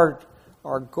 it's not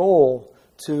our goal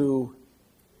to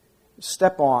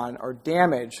step on or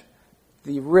damage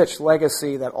the rich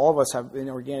legacy that all of us have in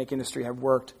the organic industry have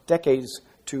worked decades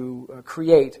to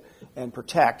create and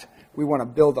protect. We want to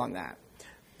build on that.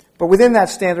 But within that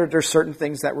standard, there's certain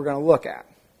things that we're going to look at.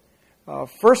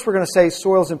 First, we're going to say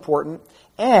soil is important,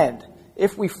 and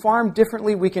if we farm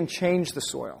differently, we can change the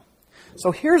soil.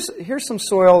 So here's some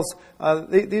soils.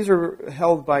 These are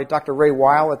held by Dr. Ray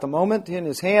Weil at the moment in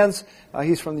his hands.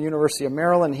 He's from the University of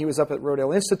Maryland. He was up at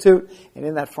Rodale Institute, and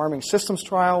in that farming systems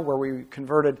trial where we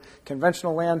converted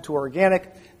conventional land to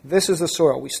organic, this is the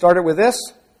soil. We started with this.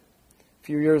 A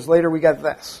few years later, we got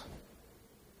this.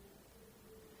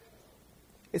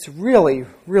 It's really,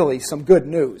 really some good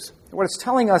news. What it's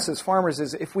telling us as farmers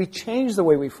is if we change the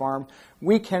way we farm,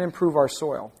 we can improve our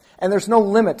soil. And there's no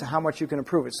limit to how much you can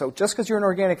improve it. So just because you're an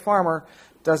organic farmer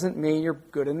doesn't mean you're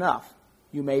good enough.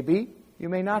 You may be, you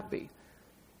may not be.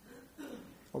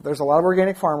 Well, there's a lot of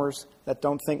organic farmers that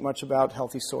don't think much about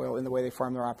healthy soil in the way they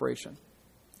farm their operation.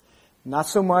 Not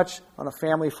so much on a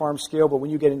family farm scale, but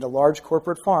when you get into large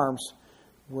corporate farms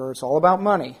where it's all about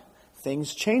money,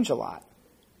 things change a lot.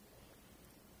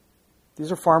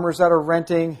 These are farmers that are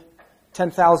renting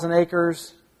 10,000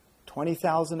 acres,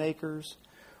 20,000 acres.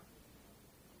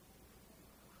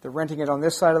 They're renting it on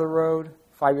this side of the road.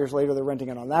 5 years later, they're renting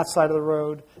it on that side of the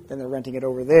road. Then they're renting it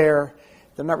over there.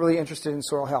 They're not really interested in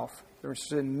soil health. They're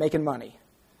interested in making money.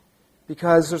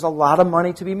 Because there's a lot of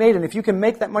money to be made. And if you can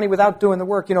make that money without doing the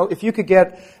work, if you could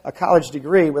get a college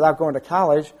degree without going to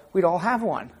college, we'd all have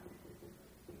one.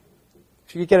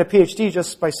 If you could get a PhD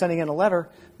just by sending in a letter,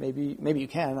 maybe you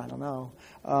can, I don't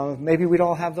know. Maybe we'd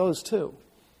all have those too.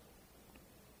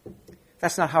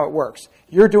 That's not how it works.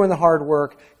 You're doing the hard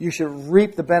work. You should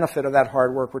reap the benefit of that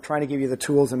hard work. We're trying to give you the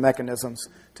tools and mechanisms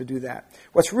to do that.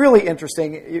 What's really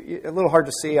interesting, a little hard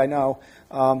to see, I know,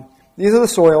 these are the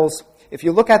soils. If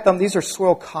you look at them, these are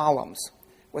soil columns.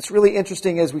 What's really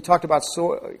interesting is we talked about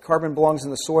carbon belongs in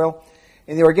the soil.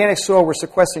 In the organic soil, we're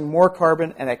sequestering more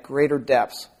carbon and at greater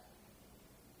depths.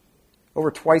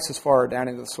 Over twice as far down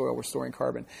into the soil, we're storing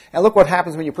carbon. And look what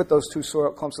happens when you put those two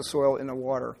clumps of soil in the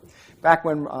water. Back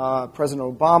when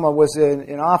President Obama was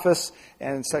in office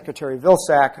and Secretary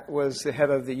Vilsack was the head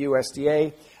of the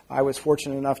USDA, I was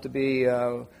fortunate enough to be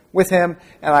with him,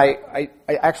 and I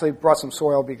actually brought some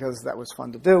soil because that was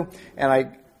fun to do.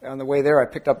 And on the way there, I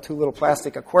picked up 2 little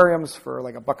plastic aquariums for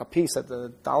like $1 a piece at the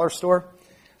dollar store.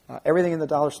 Everything in the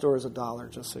dollar store is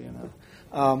 $1, just so you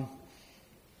know.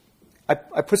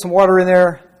 I put some water in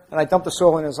there, and I dumped the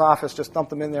soil in his office, just dumped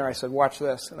them in there. I said, watch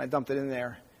this, and I dumped it in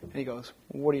there. And he goes,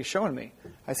 well, what are you showing me?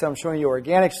 I said, I'm showing you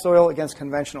organic soil against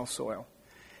conventional soil.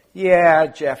 Yeah,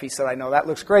 Jeff, he said, I know, that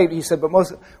looks great. He said, but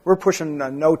we're pushing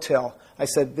no-till. I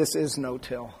said, this is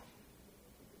no-till.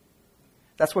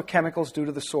 That's what chemicals do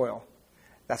to the soil.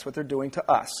 That's what they're doing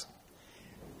to us.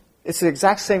 It's the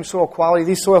exact same soil quality.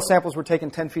 These soil samples were taken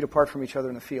 10 feet apart from each other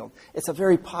in the field. It's a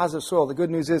very positive soil. The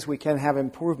good news is we can have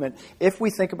improvement if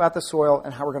we think about the soil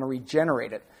and how we're going to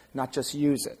regenerate it, not just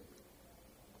use it.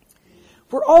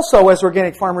 We're also, as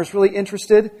organic farmers, really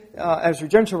interested, as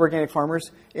regenerative organic farmers,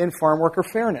 in farm worker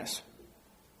fairness.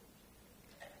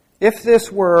 If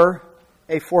this were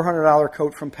a $400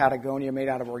 coat from Patagonia made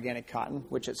out of organic cotton,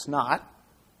 which it's not,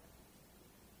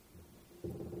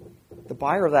 the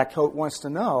buyer of that coat wants to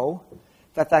know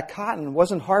that that cotton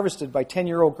wasn't harvested by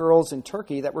 10-year-old girls in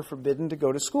Turkey that were forbidden to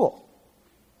go to school.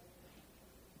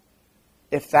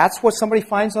 If that's what somebody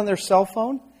finds on their cell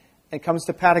phone and comes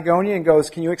to Patagonia and goes,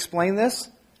 can you explain this?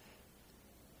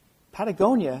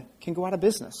 Patagonia can go out of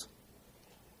business.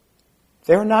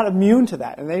 They're not immune to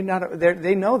that, and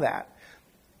they know that.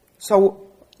 So,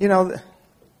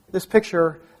 this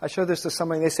picture, I showed this to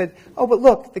somebody, and they said, oh, but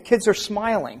look, the kids are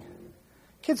smiling.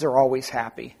 Kids are always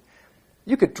happy.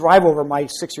 You could drive over my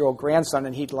 6-year-old grandson,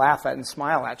 and he'd laugh at and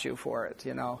smile at you for it,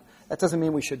 That doesn't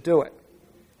mean we should do it.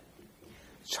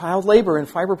 Child labor in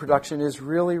fiber production is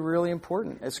really, really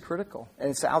important. It's critical, and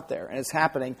it's out there, and it's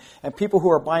happening. And people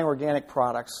who are buying organic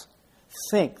products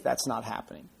think that's not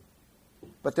happening.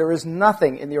 But there is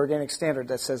nothing in the organic standard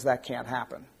that says that can't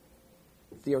happen.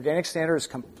 The organic standard is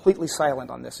completely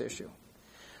silent on this issue.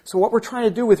 So what we're trying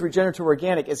to do with regenerative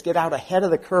organic is get out ahead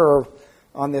of the curve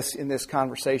on this in this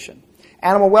conversation.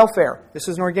 Animal welfare. This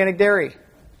is an organic dairy.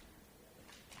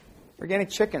 Organic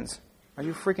chickens. Are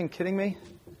you freaking kidding me?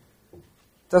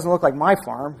 Doesn't look like my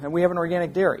farm, and we have an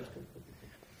organic dairy.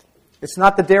 It's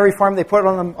not the dairy farm they put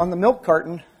on the milk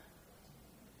carton,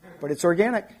 but it's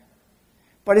organic.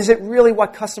 But is it really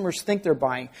what customers think they're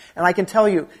buying? And I can tell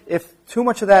you, if too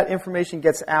much of that information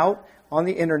gets out on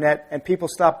the internet and people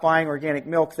stop buying organic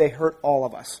milk, they hurt all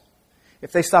of us.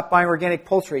 If they stop buying organic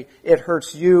poultry, it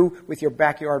hurts you with your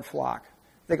backyard flock.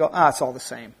 They go, it's all the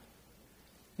same.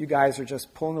 You guys are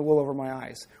just pulling the wool over my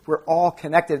eyes. We're all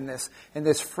connected in this, and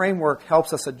this framework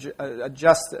helps us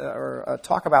adjust or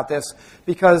talk about this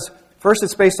because first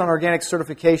it's based on organic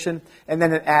certification, and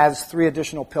then it adds 3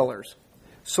 additional pillars: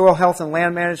 soil health and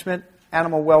land management,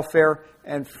 animal welfare,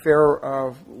 and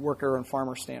fair worker and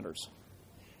farmer standards.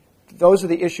 Those are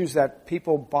the issues that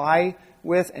people buy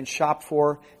with and shop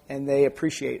for, and they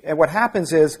appreciate. And what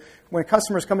happens is when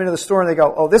customers come into the store and they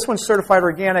go, oh, this one's certified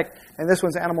organic and this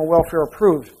one's animal welfare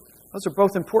approved. Those are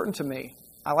both important to me.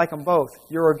 I like them both.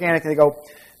 You're organic. And they go,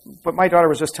 but my daughter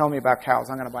was just telling me about cows.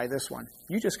 I'm going to buy this one.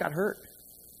 You just got hurt.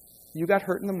 You got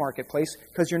hurt in the marketplace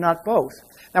because you're not both.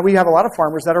 Now, we have a lot of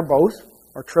farmers that are both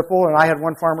or triple, and I had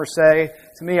one farmer say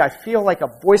to me, I feel like a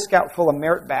Boy Scout full of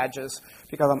merit badges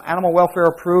because I'm animal welfare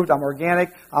approved, I'm organic,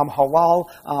 I'm halal.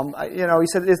 He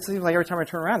said, it seems like every time I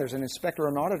turn around, there's an inspector or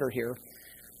an auditor here.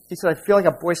 He said, I feel like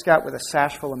a Boy Scout with a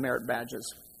sash full of merit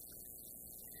badges.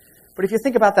 But if you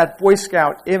think about that Boy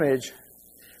Scout image,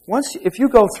 if you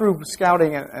go through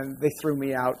scouting, and they threw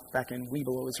me out back in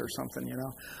Webelos or something,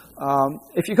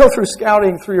 if you go through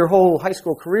scouting through your whole high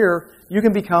school career, you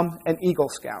can become an Eagle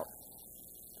Scout.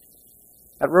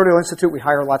 At Rodeo Institute, we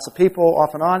hire lots of people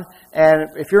off and on, and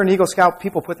if you're an Eagle Scout,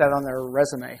 people put that on their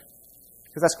resume,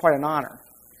 because that's quite an honor.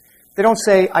 They don't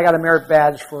say, I got a merit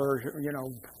badge for,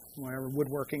 whatever,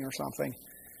 woodworking or something.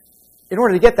 In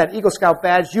order to get that Eagle Scout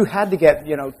badge, you had to get,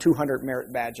 200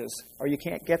 merit badges, or you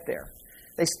can't get there.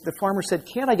 The farmer said,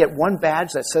 can't I get one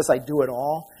badge that says I do it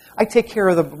all? I take care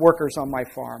of the workers on my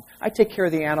farm. I take care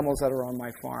of the animals that are on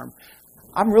my farm.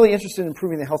 I'm really interested in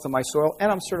improving the health of my soil,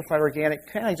 and I'm certified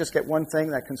organic. Can't I just get one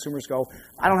thing that consumers go,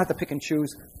 I don't have to pick and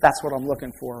choose. That's what I'm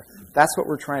looking for. That's what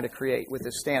we're trying to create with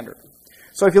this standard.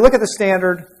 So if you look at the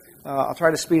standard, I'll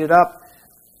try to speed it up.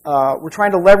 We're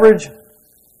trying to leverage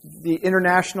the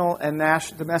international and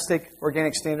domestic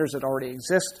organic standards that already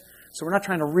exist. So we're not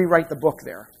trying to rewrite the book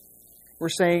there. We're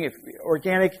saying if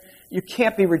organic, you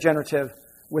can't be regenerative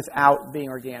without being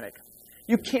organic.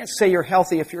 You can't say you're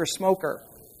healthy if you're a smoker.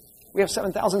 We have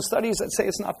 7,000 studies that say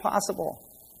it's not possible.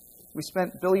 We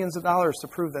spent billions of dollars to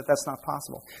prove that that's not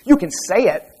possible. You can say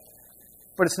it,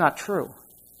 but it's not true.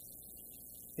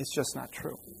 It's just not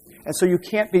true. And so you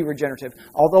can't be regenerative.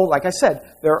 Although, like I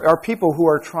said, there are people who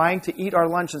are trying to eat our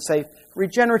lunch and say,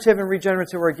 regenerative and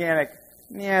regenerative organic,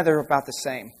 yeah, they're about the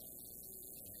same.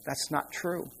 That's not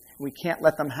true. We can't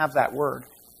let them have that word.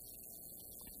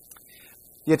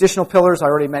 The additional pillars, I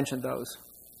already mentioned those.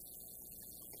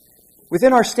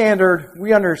 Within our standard,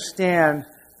 we understand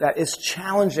that it's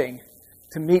challenging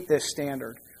to meet this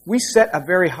standard. We set a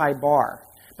very high bar.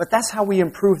 But that's how we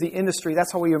improve the industry.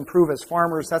 That's how we improve as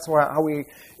farmers. That's how we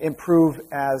improve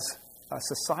as a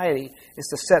society, is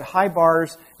to set high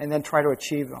bars and then try to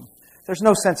achieve them. There's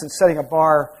no sense in setting a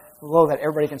bar below that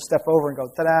everybody can step over and go,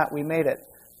 ta-da, we made it.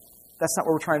 That's not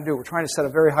what we're trying to do. We're trying to set a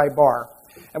very high bar.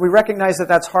 And we recognize that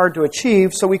that's hard to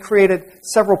achieve, so we created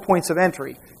several points of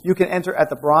entry. You can enter at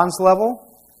the bronze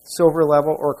level, silver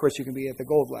level, or of course you can be at the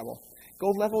gold level.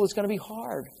 Gold level is going to be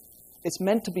hard. It's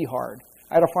meant to be hard.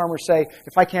 I had a farmer say,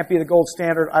 if I can't be the gold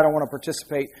standard, I don't want to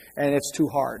participate, and it's too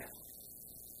hard.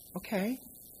 Okay,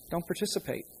 don't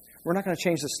participate. We're not going to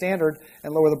change the standard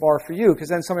and lower the bar for you, because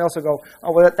then somebody else will go,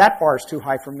 oh, well, that bar is too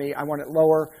high for me. I want it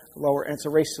lower, lower, and it's a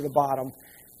race to the bottom.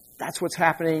 That's what's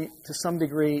happening to some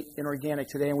degree in organic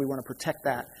today, and we want to protect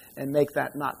that and make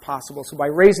that not possible. So by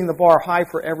raising the bar high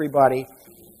for everybody,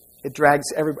 it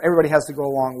drags everybody has to go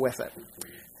along with it.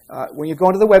 When you go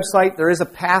into the website, there is a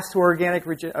path to organic,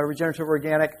 regenerative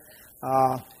organic.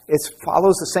 It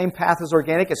follows the same path as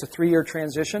organic. It's a 3-year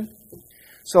transition.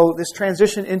 So this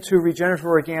transition into regenerative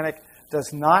organic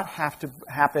does not have to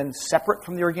happen separate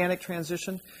from the organic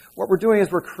transition. What we're doing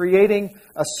is we're creating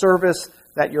a service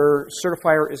that your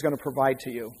certifier is going to provide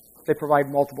to you. They provide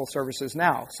multiple services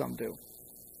now. Some do.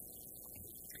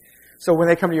 So when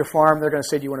they come to your farm, they're going to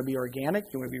say, do you want to be organic?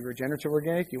 Do you want to be regenerative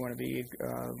organic? Do you want to be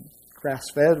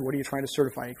grass-fed? What are you trying to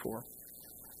certify it for?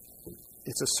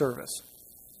 It's a service.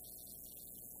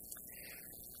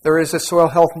 There is a soil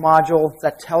health module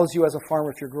that tells you as a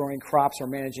farmer if you're growing crops or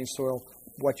managing soil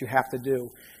what you have to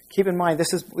do. Keep in mind,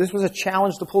 this was a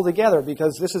challenge to pull together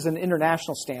because this is an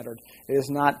international standard. It is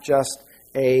not just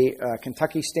a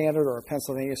Kentucky standard or a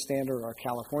Pennsylvania standard or a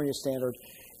California standard.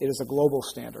 It is a global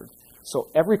standard. So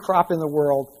every crop in the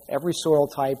world, every soil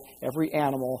type, every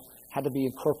animal had to be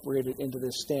incorporated into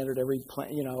this standard, every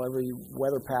plant, every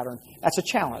weather pattern. That's a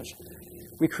challenge.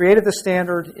 We created the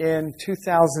standard in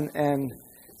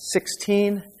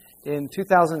 2016. In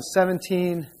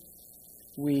 2017,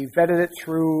 we vetted it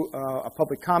through a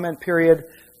public comment period.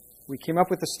 We came up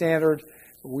with the standard.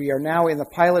 We are now in the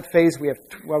pilot phase. We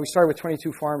started with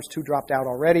 22 farms. 2 dropped out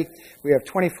already. We have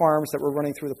 20 farms that we're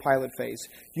running through the pilot phase.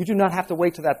 You do not have to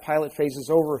wait till that pilot phase is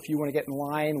over if you want to get in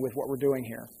line with what we're doing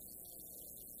here.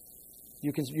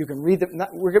 You can read them.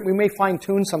 We may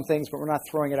fine-tune some things, but we're not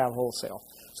throwing it out wholesale.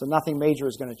 So nothing major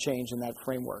is going to change in that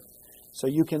framework. So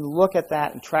you can look at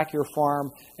that and track your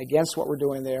farm against what we're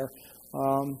doing there.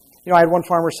 I had one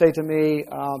farmer say to me,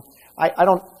 quite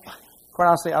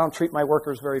honestly, I don't treat my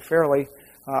workers very fairly.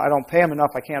 I don't pay them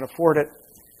enough. I can't afford it.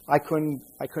 I couldn't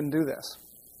do this.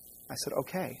 I said,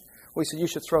 okay. Well, he said, you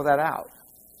should throw that out.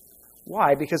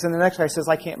 Why? Because then the next guy says,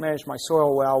 I can't manage my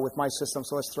soil well with my system,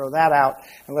 so let's throw that out,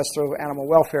 and let's throw animal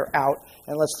welfare out,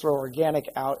 and let's throw organic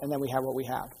out, and then we have what we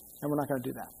have. And we're not going to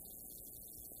do that.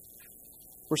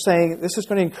 We're saying this is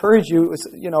going to encourage you.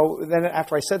 Then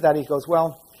after I said that, he goes,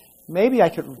 well, maybe I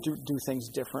could do things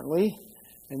differently,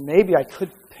 and maybe I could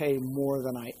pay more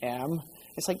than I am.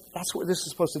 It's like, that's what this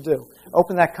is supposed to do.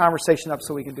 Open that conversation up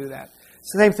so we can do that.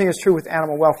 The same thing is true with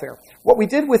animal welfare. What we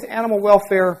did with animal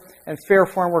welfare and fair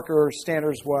farm worker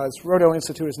standards was Rodale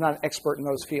Institute is not an expert in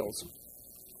those fields.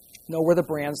 Nor were the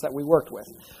brands that we worked with.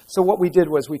 So what we did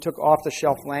was we took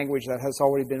off-the-shelf language that has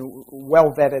already been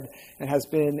well vetted and has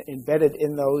been embedded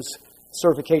in those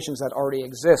certifications that already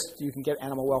exist. You can get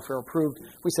animal welfare approved.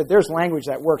 We said there's language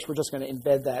that works. We're just going to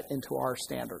embed that into our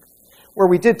standard. Where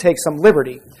we did take some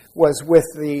liberty was with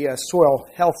the soil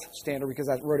health standard, because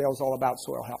that Rodale is all about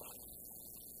soil health.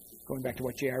 Going back to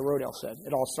what J.I. Rodale said,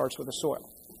 it all starts with the soil.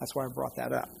 That's why I brought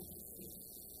that up.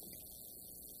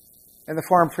 And the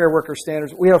Farm Fair Worker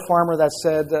Standards, we had a farmer that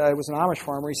said, it was an Amish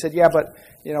farmer, he said, yeah, but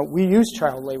we use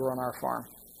child labor on our farm.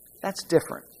 That's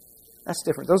different. That's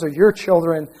different. Those are your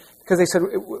children, because they said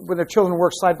when their children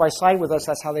work side by side with us,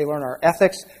 that's how they learn our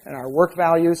ethics and our work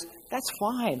values. That's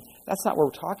fine. That's not what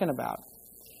we're talking about.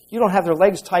 You don't have their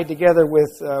legs tied together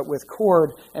with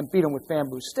cord and beat them with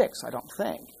bamboo sticks, I don't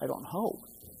think. I don't hope.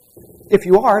 If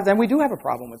you are, then we do have a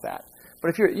problem with that. But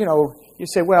if you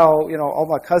say, well, all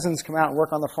my cousins come out and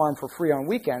work on the farm for free on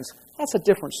weekends, that's a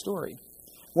different story.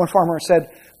 One farmer said,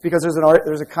 because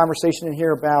there's a conversation in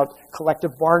here about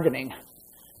collective bargaining.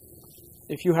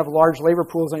 If you have large labor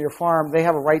pools on your farm, they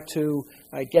have a right to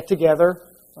get together,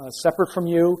 separate from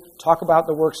you, talk about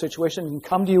the work situation, and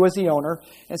come to you as the owner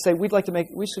and say, we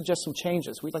suggest some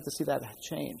changes. We'd like to see that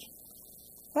change.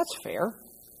 That's fair.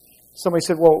 Somebody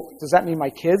said, well, does that mean my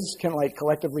kids can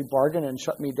collectively bargain and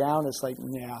shut me down? It's like,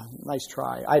 yeah, nice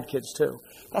try. I had kids too.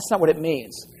 That's not what it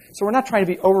means. So we're not trying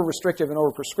to be over-restrictive and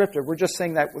over-prescriptive. We're just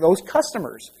saying that those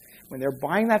customers, when they're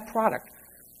buying that product,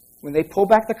 when they pull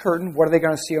back the curtain, what are they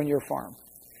going to see on your farm?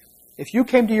 If you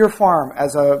came to your farm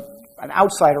as an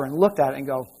outsider and looked at it and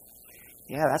go,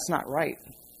 yeah, that's not right,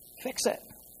 fix it.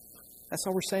 That's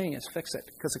all we're saying is fix it,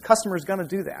 because the customer is going to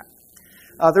do that.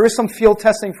 There is some field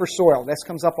testing for soil. This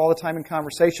comes up all the time in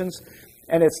conversations.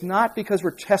 And it's not because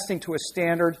we're testing to a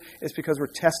standard. It's because we're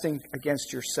testing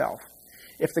against yourself.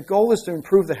 If the goal is to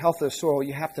improve the health of the soil,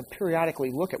 you have to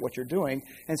periodically look at what you're doing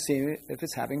and see if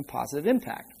it's having positive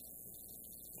impact.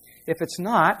 If it's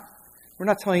not, we're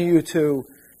not telling you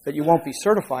that you won't be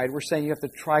certified. We're saying you have to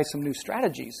try some new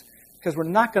strategies, because we're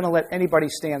not going to let anybody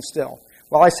stand still.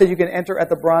 While I said you can enter at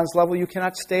the bronze level, you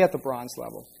cannot stay at the bronze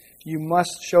level. You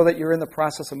must show that you're in the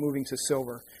process of moving to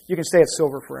silver. You can stay at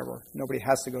silver forever. Nobody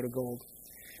has to go to gold.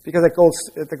 Because at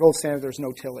the gold standard, there's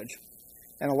no tillage.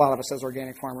 And a lot of us as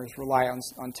organic farmers rely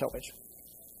on tillage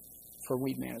for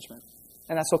weed management.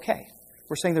 And that's okay.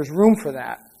 We're saying there's room for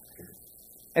that.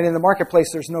 And in the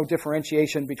marketplace, there's no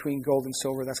differentiation between gold and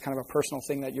silver. That's kind of a personal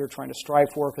thing that you're trying to strive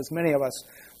for, because many of us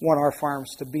want our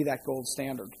farms to be that gold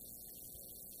standard.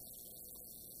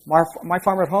 My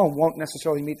farm at home won't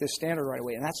necessarily meet this standard right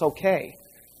away, and that's okay.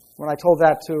 When I told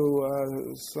that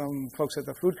to some folks at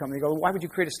the food company, they go, why would you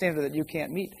create a standard that you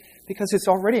can't meet? Because it's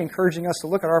already encouraging us to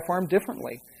look at our farm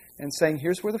differently and saying,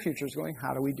 here's where the future is going.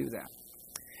 How do we do that?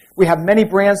 We have many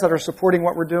brands that are supporting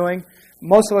what we're doing.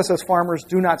 Most of us as farmers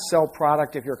do not sell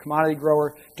product, if you're a commodity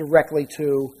grower, directly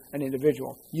to an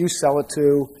individual. You sell it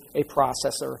to a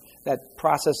processor that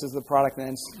processes the product and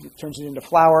then turns it into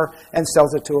flour and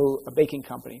sells it to a baking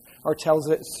company, or turns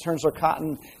their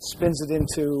cotton, spins it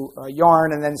into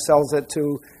yarn, and then sells it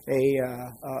to a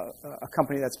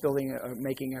company that's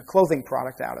making a clothing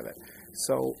product out of it.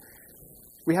 So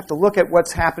we have to look at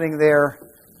what's happening there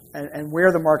and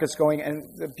where the market's going. And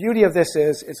the beauty of this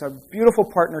is it's a beautiful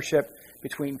partnership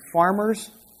between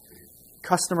farmers,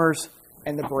 customers,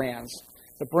 and the brands.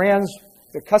 The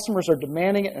customers are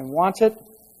demanding it and want it.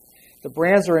 The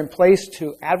brands are in place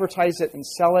to advertise it and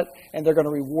sell it, and they're going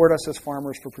to reward us as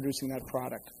farmers for producing that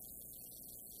product.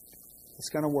 It's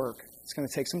going to work. It's going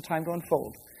to take some time to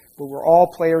unfold. But we're all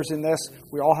players in this.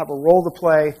 We all have a role to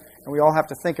play, and we all have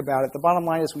to think about it. The bottom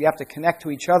line is we have to connect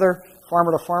to each other,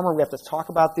 farmer to farmer. We have to talk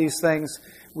about these things.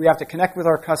 We have to connect with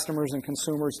our customers and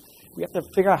consumers. We have to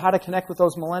figure out how to connect with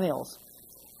those millennials.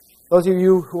 Those of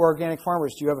you who are organic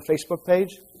farmers, do you have a Facebook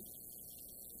page?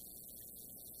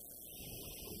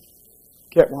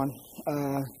 Get one.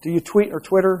 Do you tweet or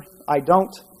Twitter? I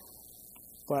don't,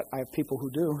 but I have people who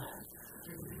do.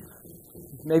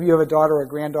 Maybe you have a daughter, a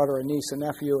granddaughter, a niece, a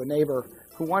nephew, a neighbor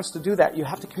who wants to do that. You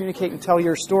have to communicate and tell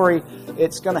your story.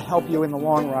 It's going to help you in the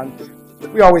long run.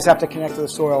 We always have to connect to the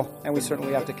soil, and we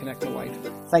certainly have to connect to life.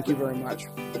 Thank you very much.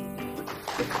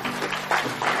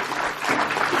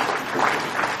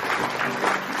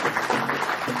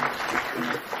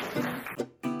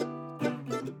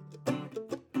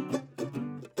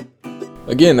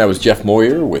 Again, that was Jeff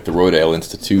Moyer with the Rodale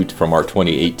Institute from our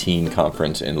 2018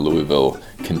 conference in Louisville,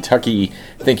 Kentucky.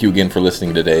 Thank you again for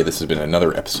listening today. This has been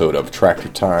another episode of Tractor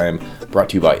Time, brought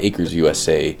to you by Acres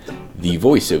USA, the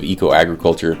voice of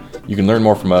eco-agriculture. You can learn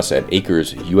more from us at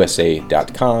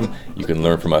acresusa.com. You can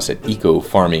learn from us at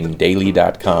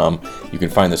ecofarmingdaily.com. You can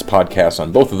find this podcast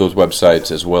on both of those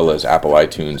websites, as well as Apple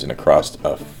iTunes and across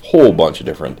a whole bunch of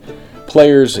different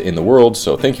players in the world.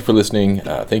 So thank you for listening.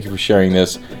 Thank you for sharing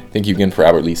this. Thank you again for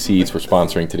Albert Lee Seeds for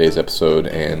sponsoring today's episode.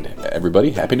 And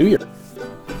everybody, Happy New Year.